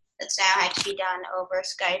that's now had to be done over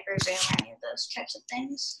Skype or Zoom or any of those types of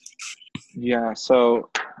things? Yeah, so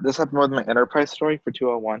this happened with my enterprise story for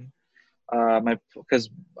 201. Because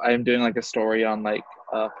I'm doing like a story on like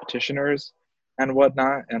petitioners and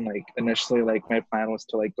whatnot, and like initially like my plan was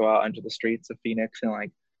to like go out into the streets of Phoenix and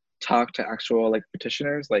like talk to actual like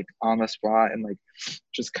petitioners like on the spot and like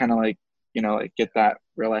just kind of like like get that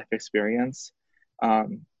real life experience.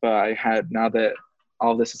 But I had, now that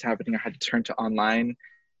all this is happening, I had to turn to online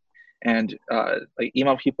and like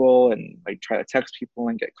email people and like try to text people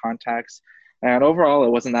and get contacts. And overall, it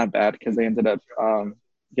wasn't that bad because I ended up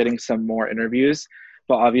getting some more interviews.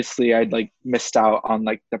 But obviously, I'd like missed out on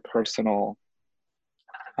like the personal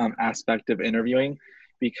aspect of interviewing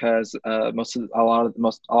because they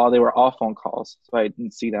were all phone calls, so I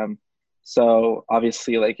didn't see them. So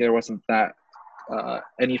obviously, like there wasn't that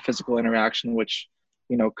any physical interaction, which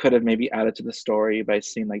could have maybe added to the story by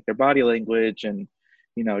seeing like their body language and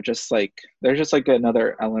just like there's just like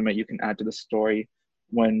another element you can add to the story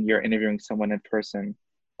when you're interviewing someone in person.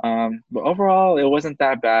 But overall, it wasn't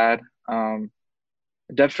that bad.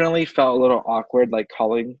 Definitely felt a little awkward like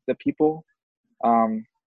calling the people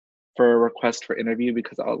for a request for interview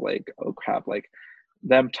because I was like, oh crap, like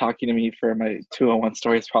them talking to me for my 201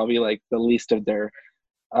 story is probably like the least of their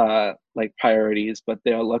like priorities, but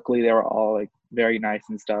luckily they were all like very nice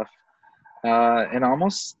and stuff. And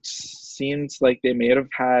almost seems like they may have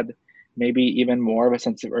had maybe even more of a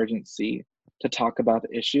sense of urgency to talk about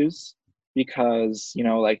the issues because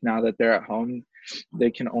like now that they're at home, they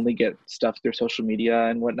can only get stuff through social media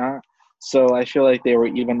and whatnot. So I feel like they were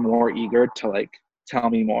even more eager to like tell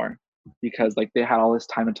me more because like they had all this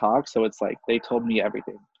time to talk. So it's like they told me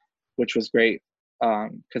everything, which was great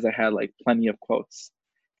because I had like plenty of quotes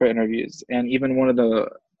for interviews. And even one of the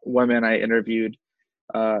women I interviewed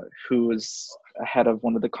who was head of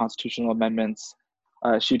one of the constitutional amendments,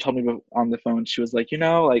 she told me on the phone, she was like,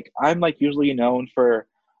 like I'm like usually known for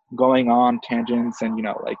going on tangents and,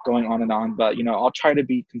 like going on and on, but, I'll try to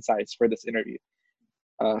be concise for this interview.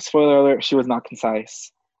 Spoiler alert, she was not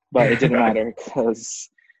concise, but it didn't matter because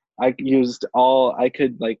I used all I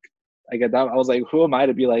could, like, I get that. I was like, who am I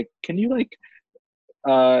to be like, can you like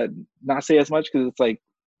not say as much? Because it's like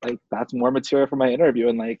that's more material for my interview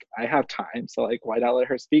and like I have time, so like why not let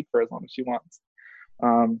her speak for as long as she wants.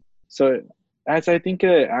 So as I think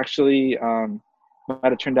it actually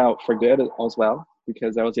might have turned out for good as well,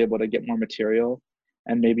 because I was able to get more material,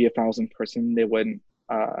 and maybe if I was in person, they wouldn't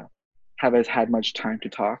have as had much time to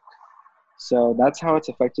talk. So that's how it's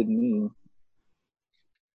affected me.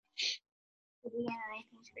 Do we have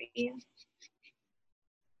anything for you?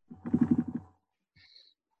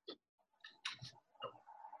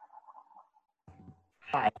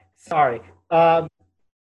 Hi. Sorry.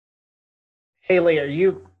 Haley,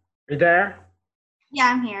 you're there? Yeah,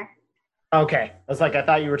 I'm here. Okay. I was like, I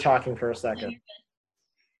thought you were talking for a second.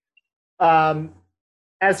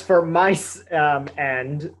 As for my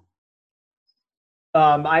end,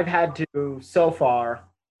 I've had to so far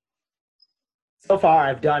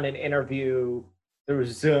I've done an interview through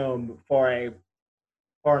Zoom for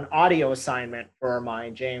an audio assignment for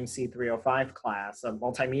my JMC 305 class, a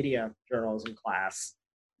multimedia journalism class.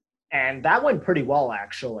 And that went pretty well,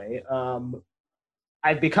 actually.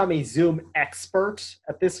 I've become a Zoom expert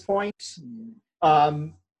at this point.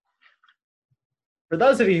 For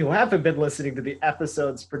those of you who haven't been listening to the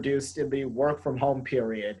episodes produced in the work from home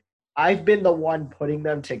period, I've been the one putting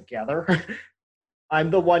them together. I'm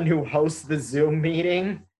the one who hosts the Zoom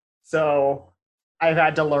meeting, so I've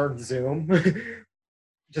had to learn Zoom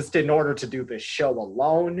just in order to do this show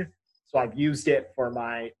alone. So I've used it for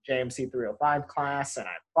my JMC 305 class, and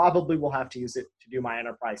I probably will have to use it to do my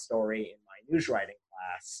enterprise story in my news writing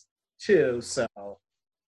class too. So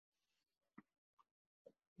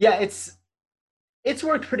yeah, it's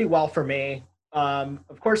worked pretty well for me.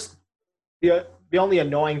 Of course, the only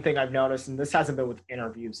annoying thing I've noticed, and this hasn't been with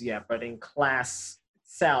interviews yet, but in class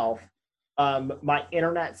itself, my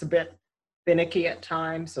internet's a bit finicky at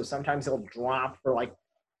times, so sometimes it'll drop for like.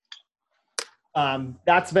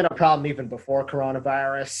 That's been a problem even before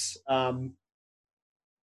coronavirus. I'm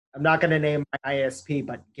not going to name my ISP,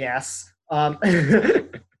 but guess. Well,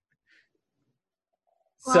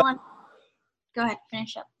 go ahead,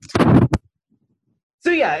 finish up.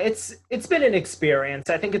 So yeah, it's been an experience.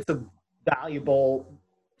 I think it's a valuable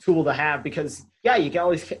tool to have because you can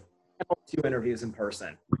always do interviews in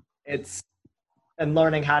person. And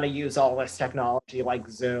learning how to use all this technology like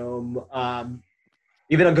Zoom,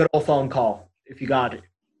 even a good old phone call if you got it.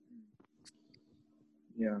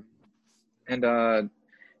 Yeah. And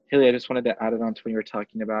Haley, I just wanted to add it on to what you were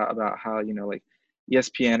talking about how, like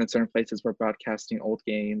ESPN and certain places were broadcasting old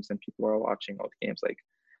games and people are watching old games. Like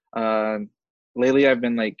lately I've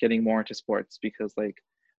been like getting more into sports because like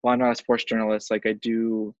while I'm not a sports journalist, like I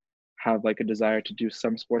do have like a desire to do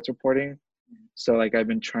some sports reporting. So like I've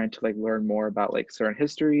been trying to like learn more about like certain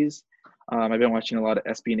histories. I've been watching a lot of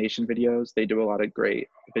SB Nation videos. They do a lot of great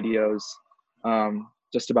videos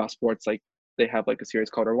just about sports. Like they have like a series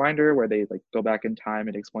called Rewinder where they like go back in time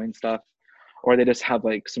and explain stuff, or they just have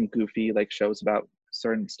like some goofy like shows about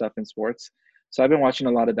certain stuff in sports. So I've been watching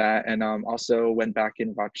a lot of that, and also went back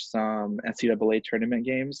and watched some NCAA tournament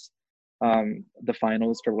games, the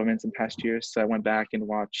finals for women's in past years. So I went back and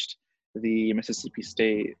watched the Mississippi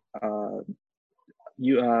State, not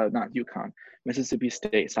UConn, Mississippi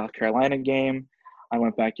State South Carolina game. I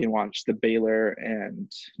went back and watched the Baylor and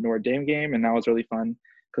Notre Dame game, and that was really fun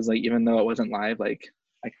because like even though it wasn't live, like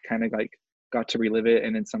I kind of like got to relive it,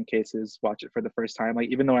 and in some cases watch it for the first time. Like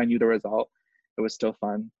even though I knew the result, it was still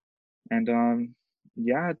fun. And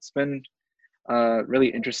yeah, it's been really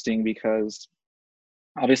interesting because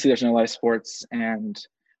obviously there's no live sports, and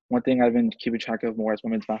one thing I've been keeping track of more is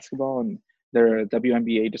women's basketball, and their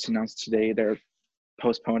WNBA just announced today they're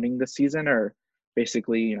postponing the season, or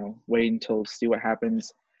basically waiting until see what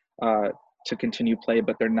happens to continue play,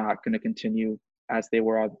 but they're not going to continue as they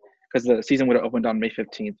were on, because the season would have opened on May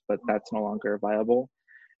 15th, but that's no longer viable.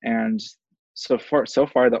 And so far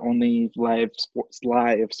the only live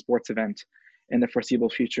sports event in the foreseeable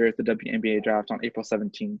future is the WNBA draft on April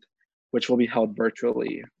 17th, which will be held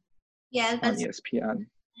virtually on ESPN.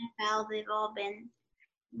 NFL, they've all been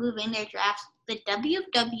moving their drafts. The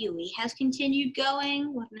WWE has continued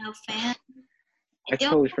going with no fans. I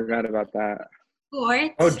totally forgot about that.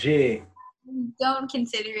 Sports. Oh, gee. Don't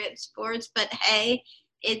consider it sports, but hey,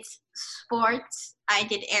 it's sports. I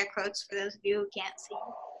did air quotes for those of you who can't see.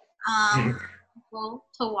 People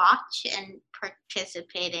to watch and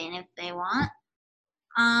participate in if they want.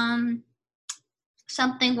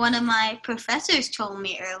 Something one of my professors told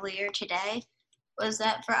me earlier today was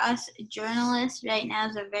that for us journalists right now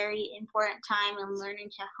is a very important time in learning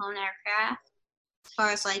to hone our craft. As far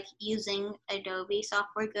as like using Adobe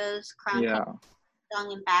software goes, Crown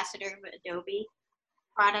Young ambassador of Adobe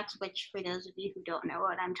products, which for those of you who don't know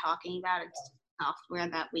what I'm talking about, it's software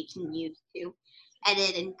that we can use to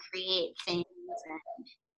edit and create things and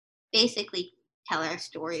basically tell our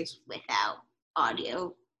stories without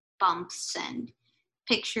audio bumps and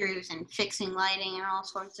pictures and fixing lighting and all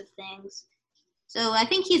sorts of things. So I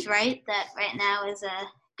think he's right that right now is a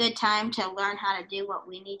good time to learn how to do what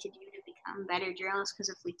we need to do to become better journalists, because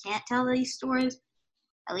if we can't tell these stories,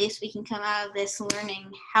 at least we can come out of this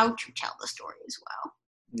learning how to tell the story as well.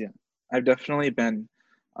 Yeah, I've definitely been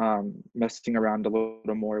messing around a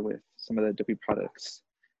little more with some of the Adobe products.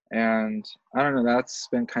 And I don't know, that's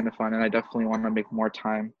been kind of fun. And I definitely want to make more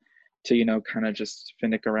time to, kind of just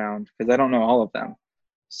finick around because I don't know all of them.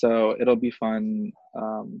 So it'll be fun,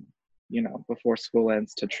 before school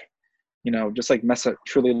ends to, just like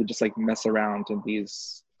truly just like mess around in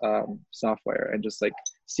these software and just like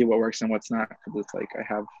see what works and what's not. Because it's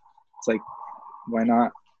like, why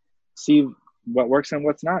not see what works and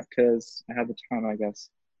what's not? Because I have the time, I guess.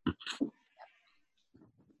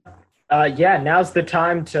 Now's the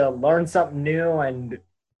time to learn something new, and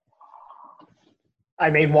I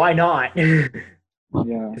mean, why not? Yeah.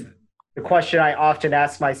 The question I often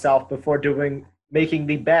ask myself before making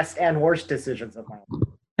the best and worst decisions of my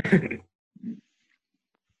life.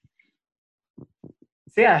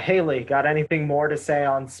 So yeah, Haley, got anything more to say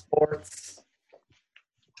on sports?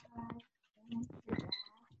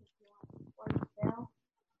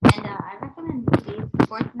 And I recommend movies.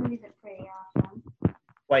 Sports movies are pretty awesome.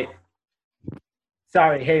 Wait.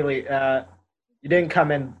 Sorry, Haley. You didn't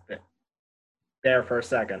come in there for a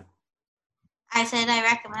second. I said I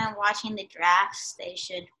recommend watching the drafts. They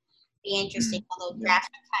should be interesting, although drafts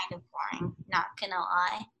are kind of boring, not gonna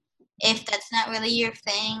lie. If that's not really your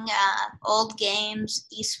thing, old games,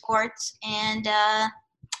 esports, and the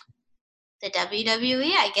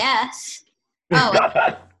WWE, I guess. Oh,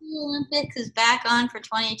 the Olympics is back on for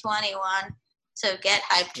 2021, so get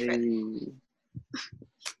hyped for that.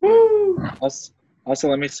 Woo! Also,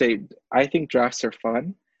 let me say, I think drafts are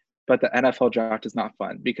fun, but the NFL draft is not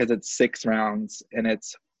fun because it's 6 rounds and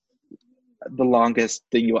it's the longest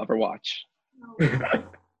thing you'll ever watch. I'm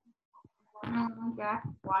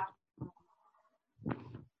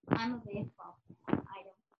a baseball fan.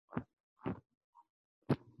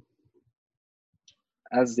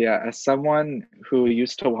 As someone who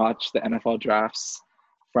used to watch the NFL drafts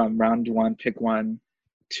from round 1, pick 1,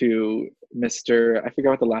 to I forget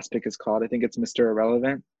what the last pick is called. I think it's Mr.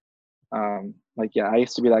 Irrelevant. I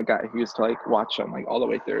used to be that guy who used to like watch them like all the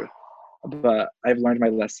way through. But I've learned my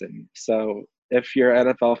lesson. So if you're an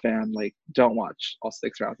NFL fan, like don't watch all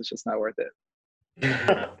 6 rounds. It's just not worth it.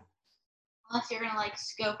 Unless you're gonna like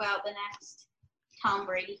scope out the next Tom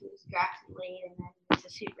Brady who's drafted late and then he's a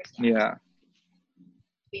superstar. Yeah.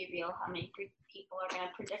 Be real how many people are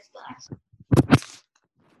gonna predict the next.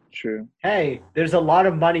 True. Hey, there's a lot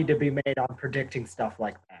of money to be made on predicting stuff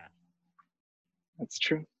like that. That's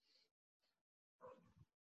true.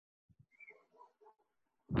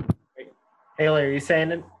 Haley, are you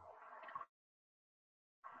saying it?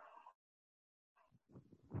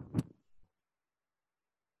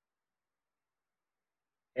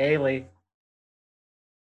 Haley.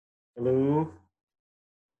 Hello?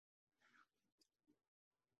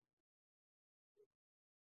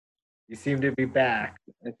 You seem to be back.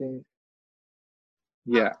 I think.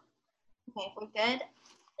 Yeah. Okay, we're good.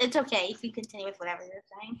 It's okay if you continue with whatever you're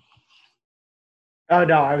saying. Oh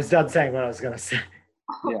no, I was done saying what I was gonna say.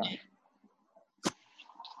 Yeah.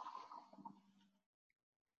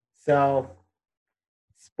 So,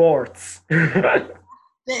 sports.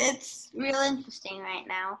 It's real interesting right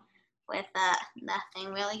now with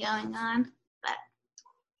nothing really going on, but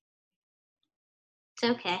it's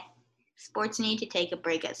okay. Sports need to take a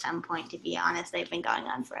break at some point, to be honest. They've been going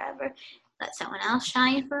on forever. Let someone else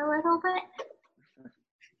shine for a little bit.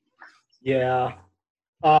 Yeah.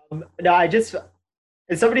 No, as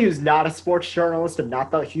somebody who's not a sports journalist and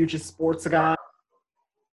not the hugest sports guy,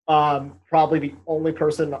 probably the only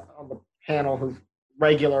person on the panel who's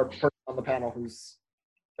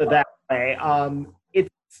that way.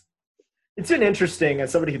 It's been interesting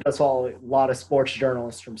as somebody who does follow a lot of sports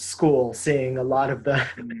journalists from school, seeing a lot of the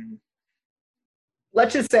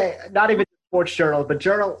let's just say not even sports journal, but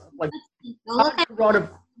look at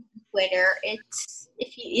Twitter. It's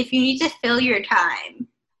if you need to fill your time,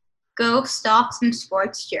 go stalk some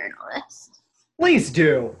sports journalists. Please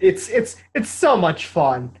do. It's so much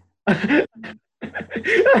fun.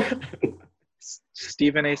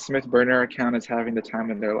 Stephen A. Smith burner account is having the time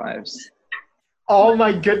of their lives. Oh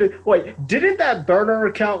my goodness. Wait, didn't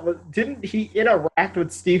he interact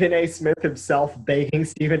with Stephen A. Smith himself, begging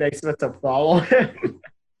Stephen A. Smith to follow him?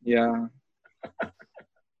 Yeah.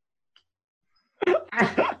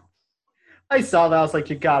 I saw that. I was like,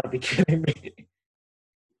 you gotta be kidding me.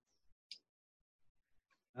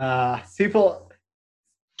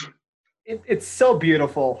 it's so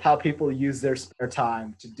beautiful how people use their spare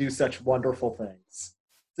time to do such wonderful things,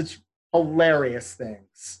 such hilarious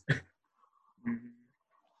things.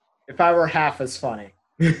 If I were half as funny.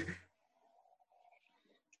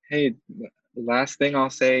 Hey, the last thing I'll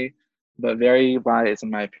say, but very wise in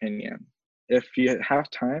my opinion. If you have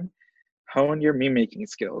time, hone your meme making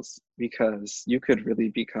skills because you could really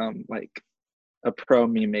become like a pro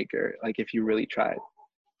meme maker, like if you really tried.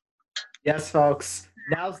 Yes, folks,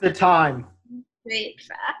 now's the time. Great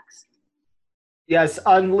facts. Yes,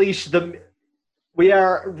 unleash the. We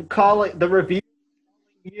are calling the review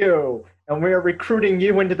you, and we are recruiting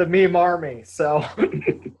you into the meme army. So.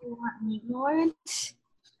 You want me, Lawrence?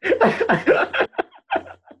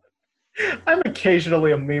 I'm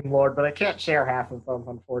occasionally a meme lord, but I can't share half of them,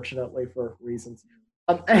 unfortunately, for reasons.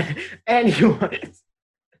 Anyways,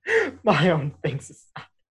 my own things aside.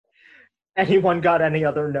 Anyone got any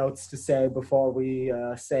other notes to say before we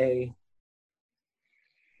say?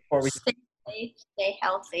 Before we Stay safe, stay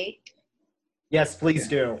healthy. Yes, please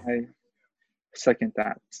do. I second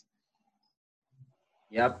that.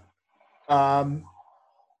 Yep.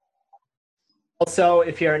 Also,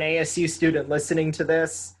 if you're an ASU student listening to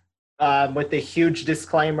this, with the huge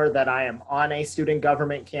disclaimer that I am on a student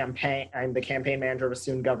government campaign, I'm the campaign manager of a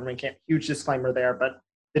student government campaign, huge disclaimer there, but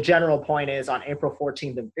the general point is on April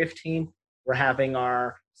 14th and 15th, we're having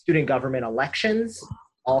our student government elections,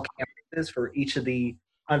 all campuses for each of the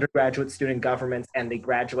undergraduate student governments and the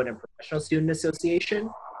graduate and professional student association.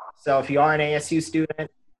 So if you are an ASU student,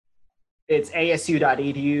 it's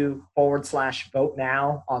asu.edu/vote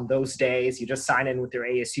now on those days. You just sign in with your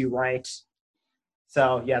ASU right.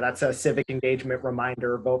 So yeah, that's a civic engagement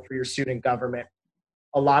reminder. Vote for your student government.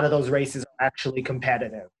 A lot of those races are actually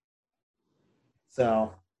competitive.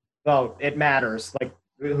 So vote, it matters. Like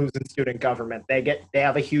who's in student government. They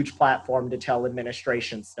have a huge platform to tell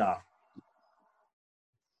administration stuff.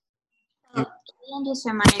 Oh, and just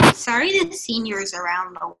remind me, sorry to seniors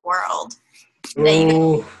around the world.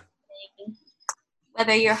 Ooh.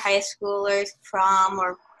 Whether you're high schoolers, prom,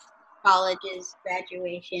 or colleges,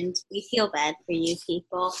 graduations, we feel bad for you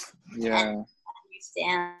people. Yeah. And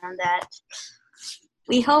understand that.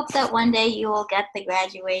 We hope that one day you will get the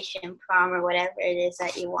graduation, prom, or whatever it is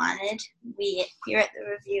that you wanted. We here at the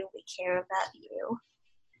review, we care about you.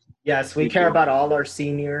 Yes, we care about all our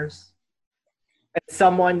seniors. As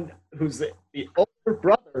someone who's the older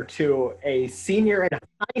brother to a senior in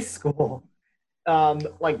high school, family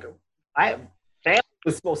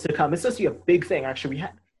was supposed to come. It's supposed to be a big thing. Actually, we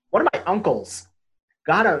had one of my uncles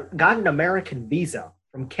got an American visa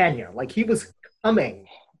from Kenya. Like he was coming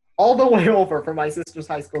all the way over for my sister's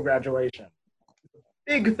high school graduation.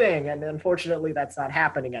 Big thing, and unfortunately, that's not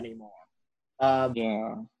happening anymore.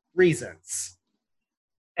 Yeah. Reasons,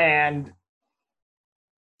 and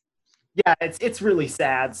yeah, it's really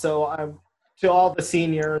sad. So to all the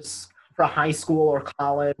seniors for high school or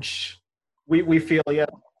college, we feel you.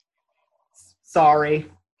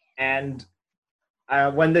 Sorry, and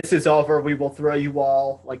when this is over, we will throw you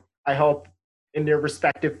all, like I hope, in your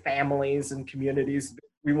respective families and communities.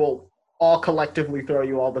 We will all collectively throw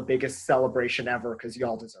you all the biggest celebration ever because you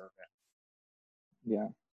all deserve it. Yeah.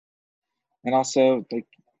 And also, like,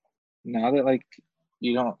 now that like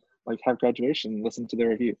you don't like have graduation, listen to the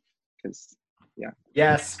review because yeah.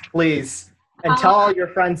 Yes, please, and tell all your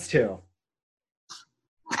friends too.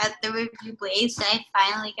 At the Review Blaze, did I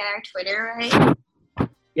finally get our Twitter right?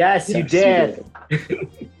 Yes, you did.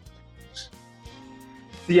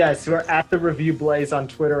 Yes, we're at the Review Blaze on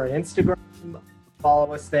Twitter and Instagram.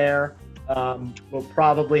 Follow us there. We'll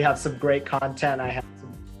probably have some great content. I have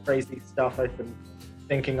some crazy stuff I've been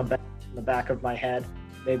thinking about in the back of my head.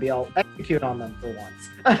 Maybe I'll execute on them for once.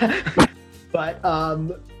 But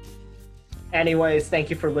anyways,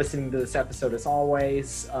 thank you for listening to this episode as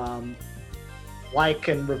always. Like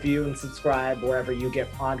and review and subscribe wherever you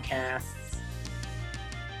get podcasts.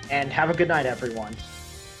 And have a good night, everyone.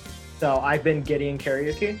 So I've been Gideon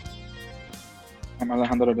Karaoke. I'm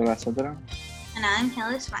Alejandro de la Cedra. And I'm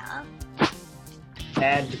Kelly Smilo.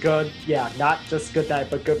 And good, not just good night,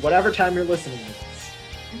 but good whatever time you're listening to this.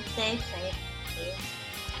 And stay safe, please.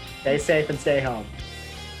 Stay safe and stay home.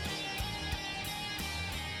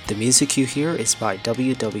 The music you hear is by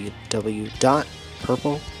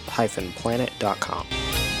www.purple-planet.com.